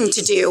right thing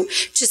to do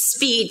to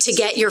speed to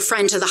get your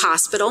friend to the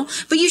hospital,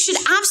 but you should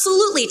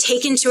absolutely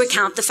take into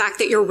account the fact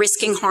that you're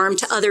risking harm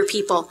to other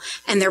people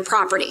and their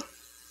property.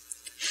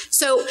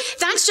 So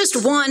that's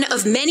just one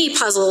of many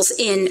puzzles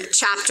in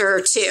Chapter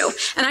 2.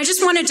 And I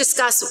just want to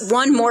discuss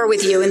one more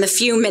with you in the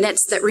few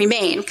minutes that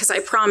remain, because I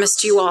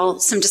promised you all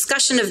some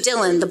discussion of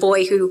Dylan, the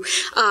boy who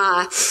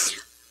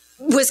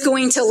was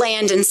going to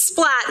land and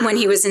splat when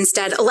he was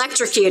instead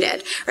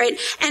electrocuted, right?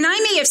 And I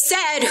may have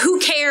said, who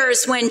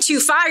cares when 2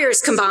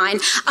 fires combine,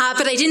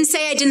 but I didn't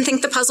say I didn't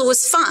think the puzzle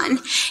was fun.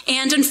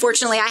 And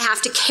unfortunately, I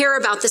have to care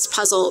about this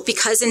puzzle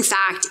because, in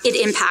fact, it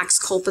impacts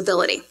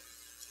culpability.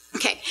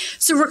 Okay,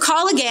 so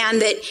recall again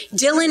that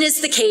Dylan is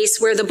the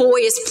case where the boy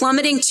is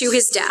plummeting to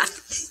his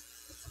death.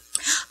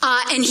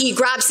 And he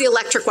grabs the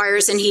electric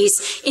wires and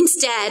he's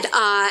instead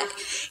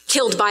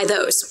killed by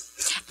those.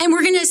 And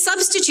we're going to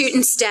substitute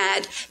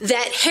instead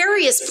that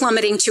Harry is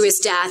plummeting to his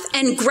death,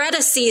 and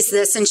Greta sees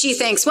this and she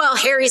thinks, well,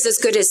 Harry's as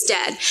good as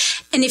dead.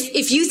 And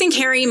if you think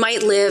Harry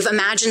might live,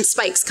 imagine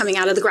spikes coming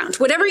out of the ground.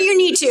 Whatever you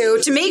need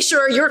to make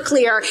sure you're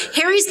clear,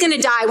 Harry's going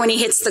to die when he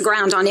hits the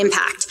ground on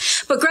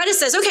impact. But Greta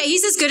says, okay,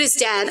 he's as good as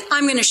dead,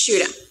 I'm going to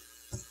shoot him.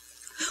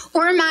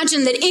 Or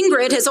imagine that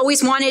Ingrid has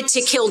always wanted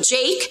to kill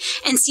Jake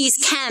and sees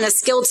Ken, a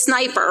skilled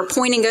sniper,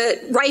 pointing a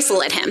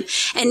rifle at him.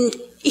 And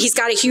he's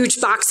got a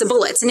huge box of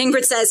bullets. And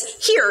Ingrid says,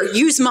 here,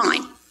 use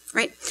mine.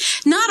 Right?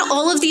 Not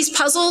all of these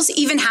puzzles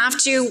even have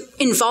to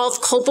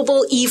involve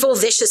culpable, evil,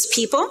 vicious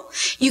people.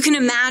 You can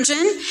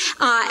imagine,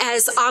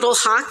 as Adel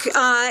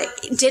Haq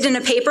did in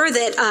a paper,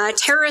 that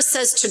terrorist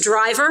says to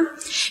driver,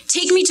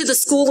 take me to the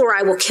school or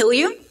I will kill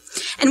you.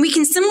 And we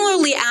can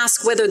similarly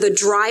ask whether the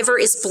driver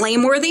is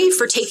blameworthy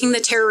for taking the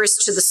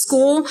terrorist to the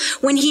school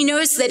when he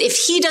knows that if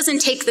he doesn't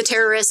take the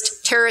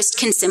terrorist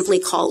can simply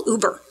call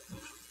Uber.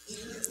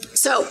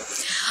 So,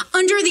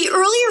 under the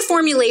earlier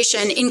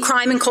formulation in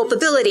crime and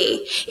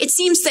culpability, it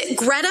seems that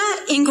Greta,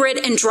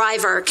 Ingrid, and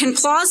Driver can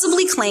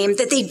plausibly claim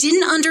that they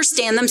didn't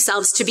understand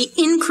themselves to be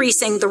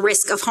increasing the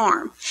risk of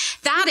harm.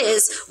 That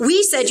is,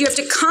 we said you have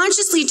to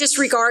consciously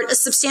disregard a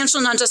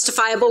substantial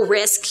non-justifiable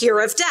risk here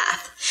of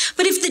death.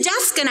 But if the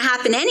death's going to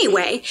happen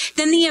anyway,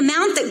 then the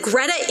amount that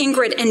Greta,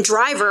 Ingrid, and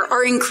Driver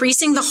are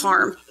increasing the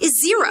harm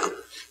is zero.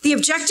 The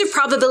objective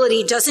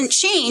probability doesn't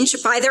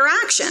change by their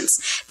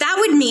actions. That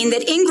would mean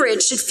that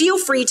Ingrid should feel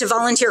free to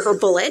volunteer her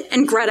bullet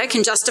and Greta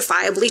can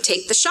justifiably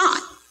take the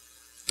shot.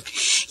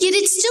 Yet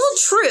it's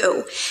still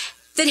true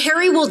that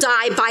Harry will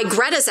die by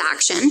Greta's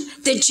action,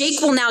 that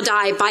Jake will now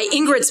die by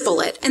Ingrid's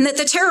bullet, and that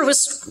the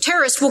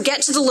terrorist will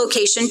get to the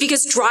location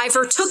because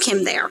Driver took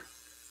him there.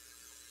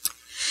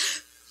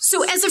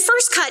 So as a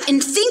first cut in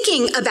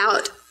thinking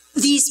about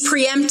these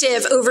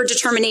preemptive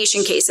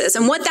overdetermination cases.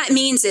 And what that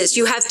means is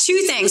you have two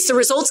things. The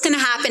result's going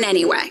to happen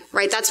anyway,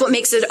 right? That's what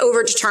makes it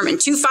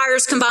overdetermined. Two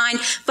fires combine,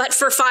 but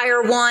for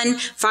fire one,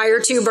 fire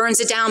two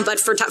burns it down, but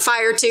for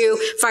fire two,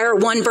 fire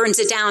one burns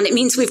it down. It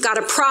means we've got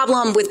a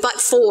problem with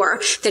but for,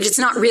 that it's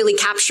not really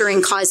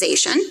capturing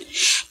causation.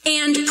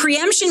 And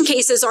preemption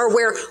cases are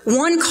where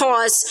one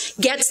cause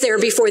gets there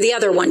before the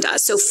other one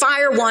does. So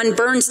fire one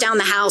burns down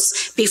the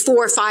house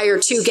before fire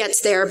two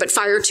gets there, but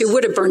fire two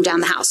would have burned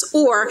down the house.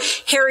 Or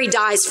Harry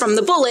dies from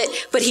the bullet,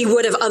 but he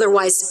would have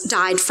otherwise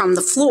died from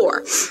the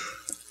floor.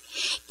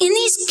 In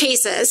these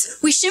cases,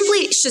 we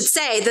simply should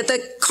say that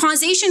the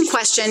causation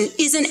question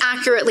isn't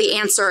accurately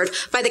answered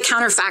by the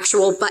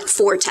counterfactual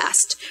but-for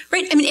test,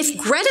 right? I mean, if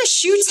Greta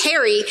shoots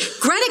Harry,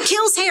 Greta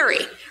kills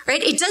Harry,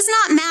 right? It does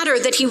not matter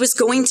that he was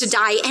going to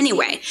die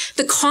anyway.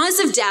 The cause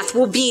of death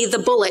will be the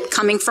bullet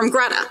coming from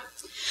Greta.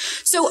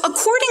 So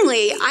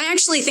accordingly, I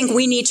actually think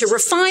we need to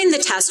refine the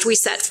test we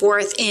set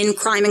forth in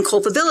crime and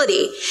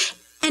culpability.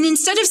 And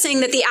instead of saying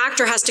that the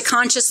actor has to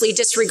consciously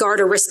disregard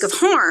a risk of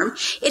harm,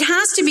 it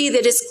has to be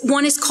that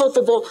one is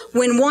culpable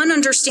when one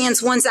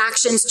understands one's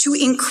actions to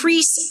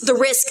increase the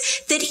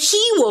risk that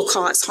he will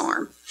cause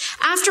harm.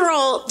 After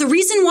all, the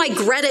reason why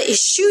Greta is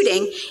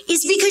shooting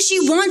is because she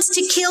wants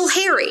to kill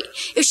Harry.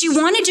 If she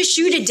wanted to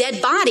shoot a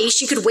dead body,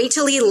 she could wait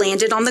till he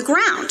landed on the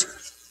ground.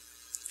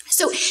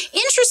 So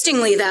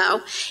interestingly,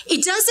 though,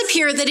 it does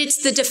appear that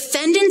it's the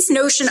defendant's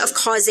notion of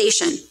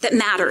causation that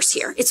matters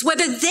here. It's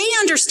whether they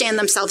understand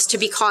themselves to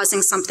be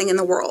causing something in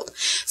the world.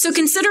 So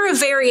consider a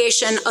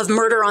variation of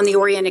Murder on the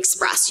Orient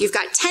Express. You've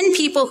got 10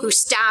 people who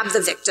stab the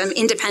victim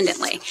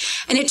independently.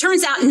 And it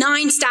turns out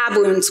 9 stab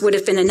wounds would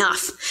have been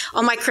enough.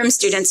 All my crim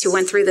students who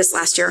went through this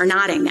last year are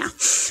nodding now.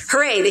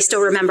 Hooray, they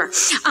still remember.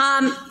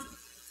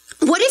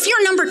 What if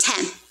you're number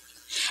 10?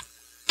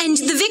 And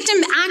the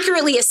victim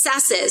accurately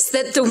assesses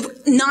that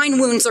the 9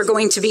 wounds are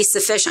going to be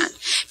sufficient.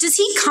 Does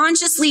he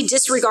consciously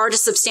disregard a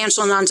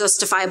substantial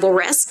non-justifiable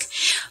risk?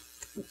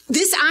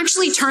 This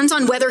actually turns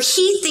on whether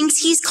he thinks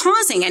he's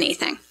causing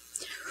anything.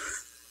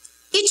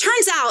 It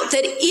turns out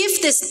that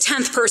if this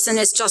 10th person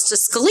is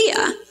Justice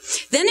Scalia,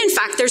 then in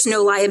fact there's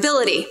no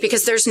liability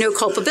because there's no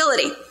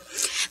culpability.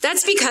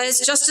 That's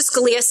because Justice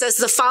Scalia says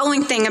the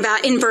following thing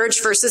about in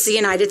Burge versus the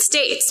United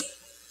States.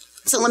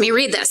 So let me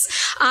read this.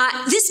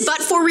 This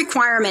but-for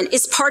requirement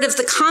is part of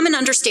the common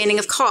understanding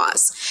of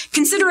cause.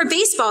 Consider a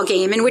baseball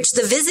game in which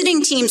the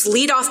visiting team's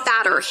leadoff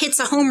batter hits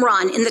a home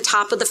run in the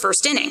top of the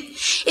first inning.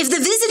 If the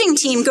visiting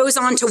team goes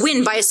on to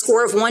win by a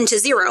score of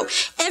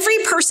 1-0, every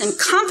person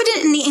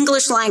competent in the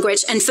English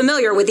language and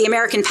familiar with the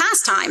American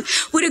pastime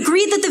would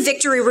agree that the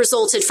victory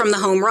resulted from the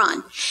home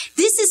run.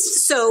 This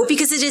is so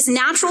because it is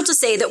natural to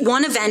say that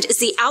one event is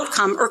the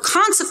outcome or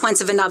consequence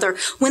of another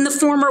when the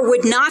former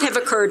would not have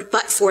occurred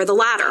but for the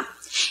latter.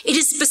 It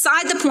is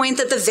beside the point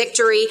that the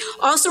victory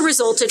also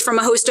resulted from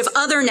a host of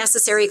other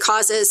necessary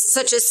causes,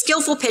 such as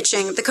skillful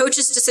pitching, the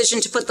coach's decision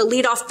to put the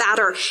leadoff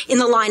batter in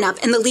the lineup,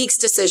 and the league's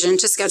decision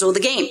to schedule the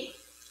game.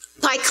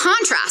 By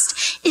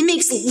contrast, it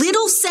makes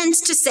little sense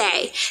to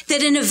say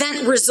that an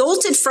event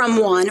resulted from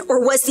one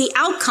or was the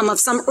outcome of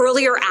some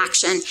earlier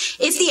action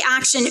if the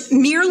action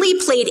merely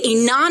played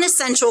a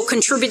non-essential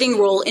contributing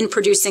role in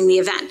producing the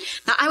event.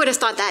 Now, I would have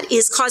thought that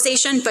is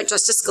causation, but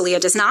Justice Scalia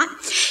does not.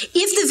 If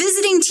the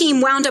visiting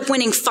team wound up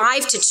winning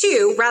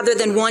 5-2 rather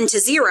than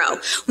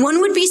 1-0, one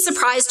would be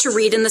surprised to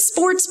read in the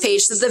sports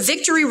page that the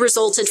victory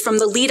resulted from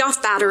the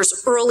leadoff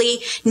batter's early,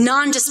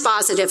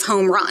 non-dispositive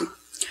home run.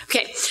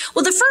 Okay,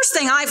 well, the first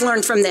thing I've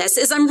learned from this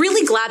is I'm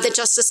really glad that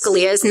Justice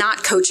Scalia is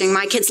not coaching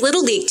my kids'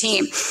 Little League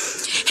team.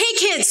 Hey,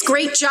 kids,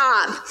 great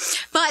job.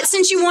 But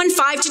since you won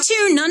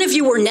 5-2, none of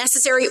you were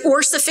necessary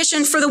or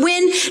sufficient for the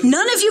win.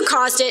 None of you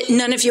caused it.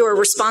 None of you are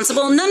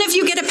responsible. None of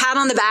you get a pat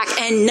on the back,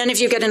 and none of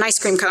you get an ice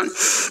cream cone.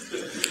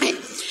 Okay.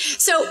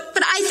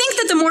 But I think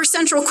that the more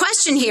central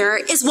question here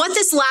is what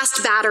this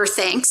last batter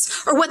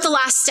thinks, or what the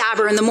last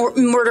stabber in the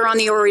Murder on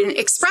the Orient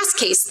Express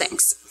case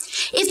thinks.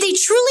 If they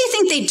truly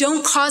think they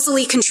don't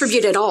causally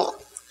contribute at all,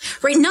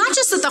 right? Not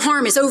just that the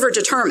harm is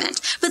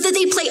overdetermined, but that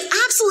they play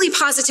absolutely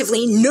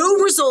positively no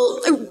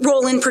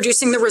role in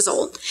producing the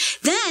result,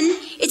 then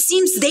it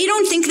seems they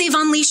don't think they've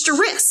unleashed a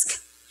risk.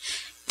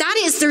 That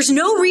is, there's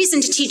no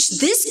reason to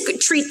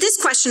treat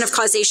this question of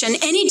causation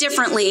any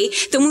differently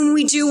than when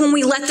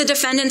we let the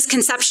defendant's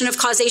conception of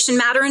causation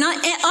matter in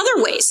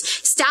other ways.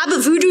 Stab a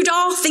voodoo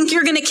doll, think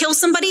you're going to kill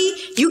somebody,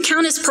 you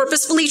count as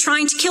purposefully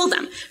trying to kill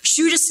them.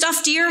 Shoot a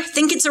stuffed deer,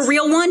 think it's a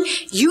real one,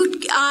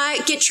 you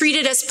get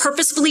treated as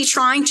purposefully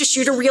trying to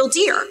shoot a real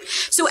deer.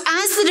 So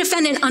as the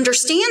defendant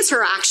understands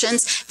her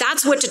actions,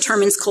 that's what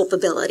determines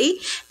culpability,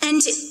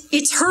 and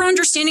it's her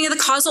understanding of the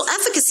causal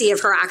efficacy of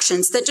her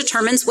actions that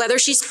determines whether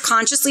she's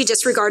consciously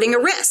disregarding a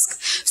risk.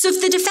 So if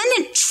the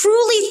defendant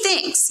truly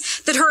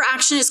thinks that her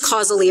action is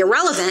causally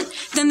irrelevant,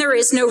 then there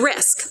is no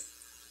risk.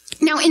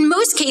 Now, in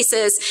most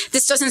cases,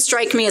 this doesn't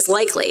strike me as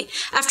likely.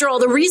 After all,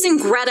 the reason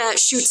Greta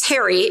shoots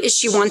Harry is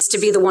she wants to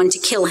be the one to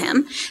kill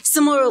him.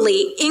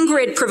 Similarly,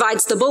 Ingrid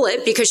provides the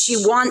bullet because she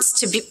wants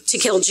to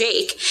kill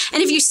Jake.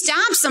 And if you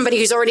stab somebody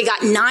who's already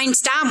got 9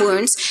 stab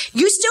wounds,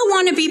 you still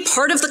want to be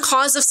part of the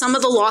cause of some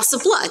of the loss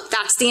of blood.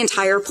 That's the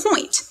entire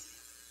point.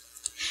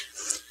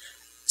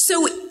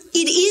 So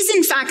it is,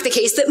 in fact, the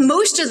case that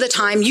most of the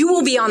time you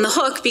will be on the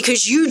hook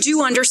because you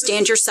do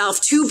understand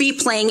yourself to be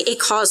playing a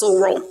causal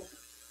role.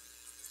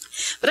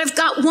 But I've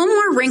got one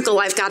more wrinkle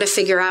I've got to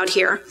figure out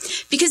here,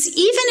 because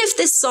even if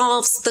this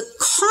solves the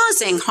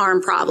causing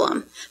harm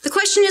problem, the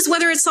question is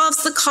whether it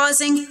solves the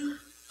causing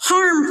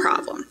harm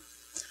problem.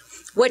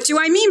 What do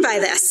I mean by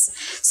this?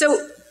 So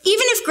even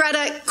if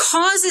Greta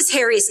causes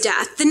Harry's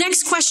death, the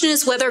next question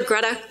is whether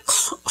Greta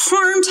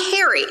harmed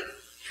Harry.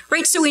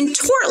 Right? So in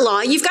tort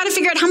law, you've got to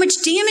figure out how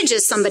much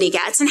damages somebody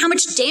gets, and how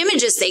much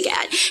damages they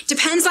get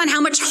depends on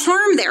how much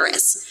harm there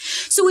is.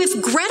 So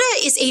if Greta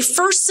is a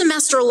first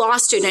semester law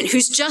student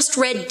who's just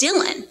read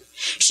Dylan,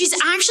 she's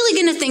actually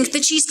going to think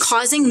that she's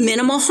causing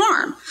minimal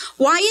harm.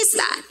 Why is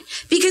that?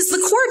 Because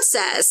the court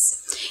says,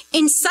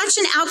 in such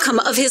an outcome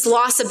of his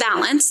loss of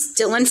balance,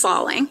 Dylan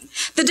falling,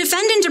 the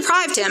defendant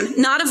deprived him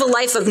not of a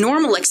life of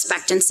normal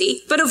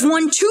expectancy, but of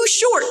one too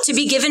short to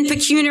be given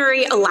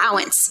pecuniary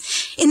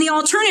allowance. In the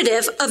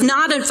alternative of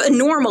not of a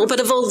normal,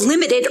 but of a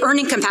limited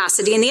earning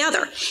capacity in the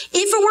other. If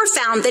it were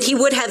found that he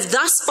would have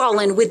thus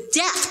fallen with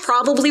death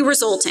probably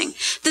resulting,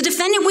 the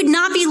defendant would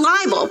not be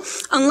liable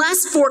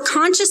unless for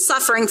conscious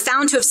suffering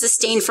found to have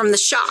sustained from the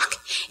shock.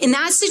 In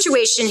that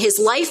situation, his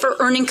life or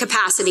earning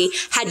capacity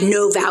had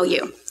no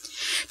value.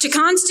 To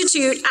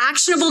constitute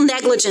actionable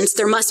negligence,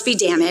 there must be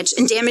damage,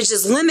 and damage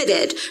is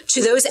limited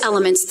to those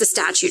elements the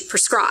statute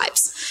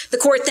prescribes. The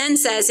court then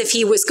says if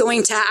he was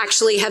going to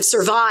actually have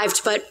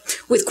survived, but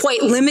with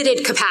quite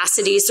limited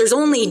capacities, there's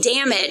only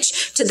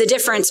damage to the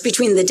difference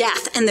between the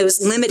death and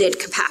those limited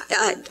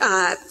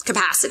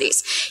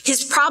capacities.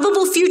 His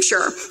probable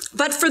future,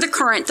 but for the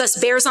current, thus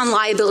bears on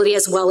liability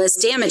as well as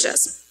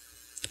damages.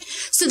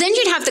 So then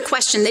you'd have the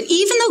question that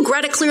even though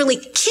Greta clearly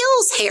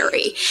kills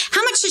Harry,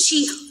 how much has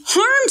she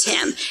harmed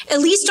him, at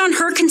least on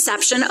her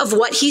conception of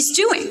what he's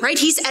doing, right?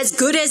 He's as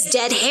good as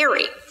dead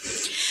Harry.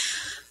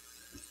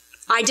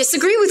 I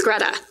disagree with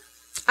Greta.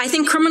 I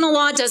think criminal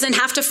law doesn't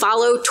have to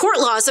follow tort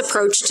law's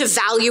approach to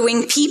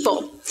valuing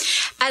people.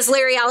 As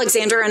Larry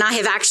Alexander and I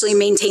have actually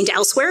maintained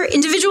elsewhere,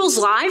 individuals'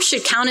 lives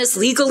should count as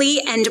legally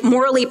and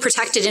morally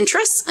protected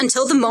interests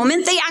until the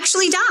moment they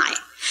actually die.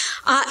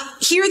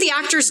 Here, the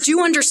actors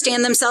do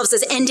understand themselves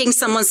as ending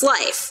someone's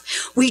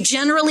life. We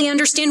generally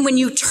understand when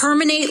you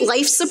terminate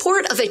life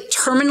support of a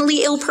terminally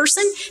ill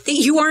person that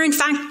you are in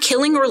fact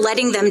killing or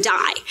letting them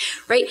die,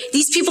 right?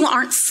 These people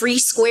aren't free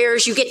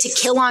squares you get to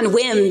kill on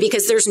whim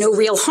because there's no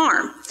real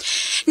harm.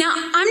 Now,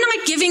 I'm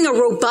not giving a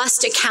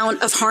robust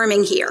account of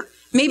harming here.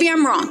 Maybe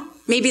I'm wrong.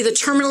 Maybe the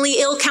terminally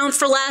ill count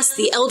for less,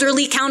 the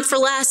elderly count for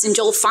less. In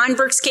Joel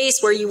Feinberg's case,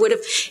 where you would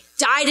have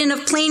died in a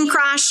plane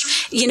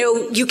crash,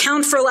 you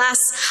count for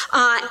less,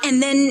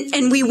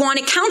 and we want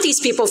to count these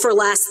people for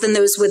less than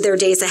those with their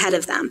days ahead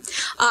of them.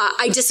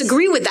 I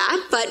disagree with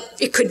that, but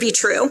it could be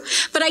true.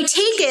 But I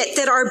take it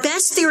that our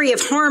best theory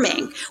of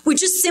harming would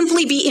just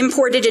simply be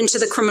imported into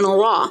the criminal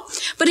law.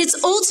 But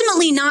it's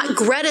ultimately not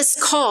Greta's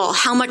call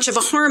how much of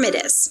a harm it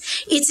is.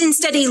 It's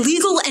instead a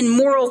legal and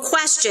moral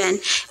question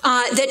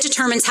that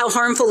determines how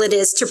harmful it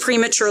is to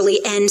prematurely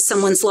end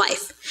someone's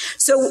life.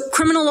 So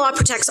criminal law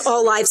protects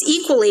all lives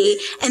equally,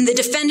 and the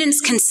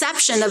defendant's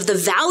conception of the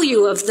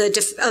value of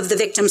the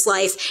victim's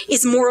life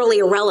is morally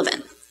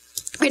irrelevant.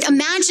 Right?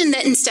 Imagine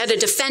that instead a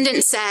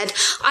defendant said,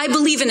 I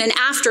believe in an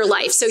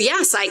afterlife, so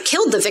yes, I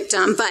killed the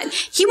victim, but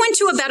he went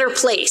to a better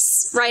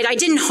place, right? I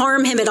didn't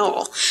harm him at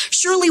all.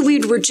 Surely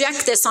we'd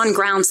reject this on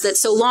grounds that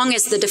so long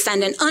as the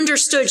defendant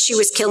understood she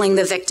was killing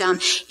the victim,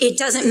 it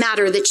doesn't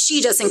matter that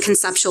she doesn't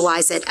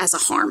conceptualize it as a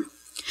harm.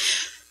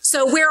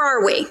 So where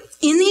are we?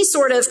 In these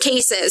sort of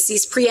cases,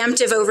 these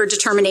preemptive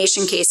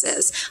overdetermination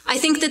cases, I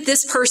think that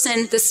this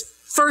person, this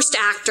first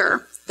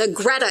actor, the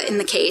Greta in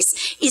the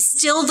case, is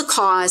still the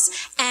cause,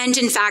 and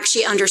in fact,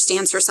 she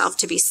understands herself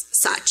to be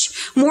such.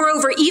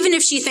 Moreover, even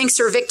if she thinks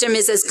her victim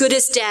is as good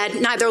as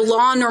dead, neither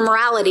law nor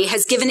morality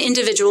has given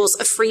individuals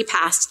a free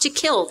pass to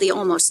kill the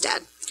almost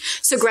dead.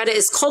 So Greta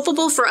is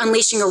culpable for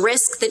unleashing a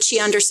risk that she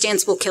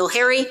understands will kill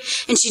Harry,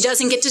 and she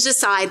doesn't get to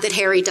decide that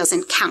Harry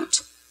doesn't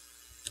count.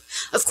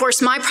 Of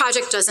course, my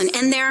project doesn't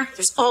end there.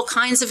 There's all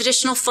kinds of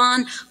additional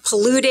fun,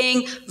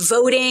 polluting,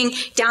 voting,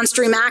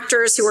 downstream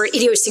actors who are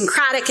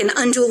idiosyncratic and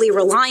unduly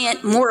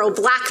reliant, moral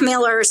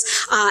blackmailers,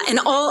 and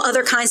all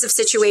other kinds of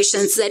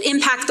situations that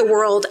impact the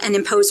world and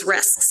impose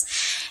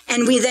risks.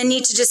 And we then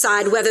need to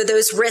decide whether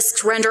those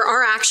risks render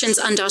our actions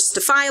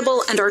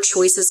unjustifiable and our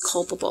choices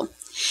culpable.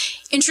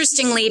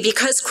 Interestingly,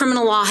 because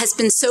criminal law has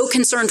been so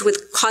concerned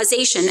with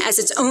causation as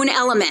its own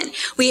element,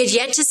 we had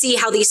yet to see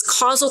how these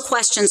causal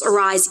questions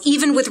arise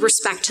even with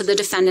respect to the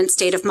defendant's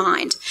state of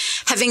mind.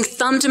 Having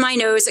thumbed my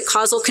nose at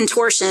causal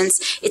contortions,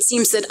 it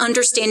seems that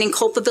understanding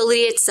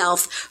culpability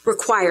itself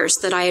requires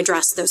that I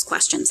address those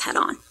questions head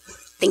on.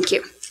 Thank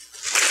you.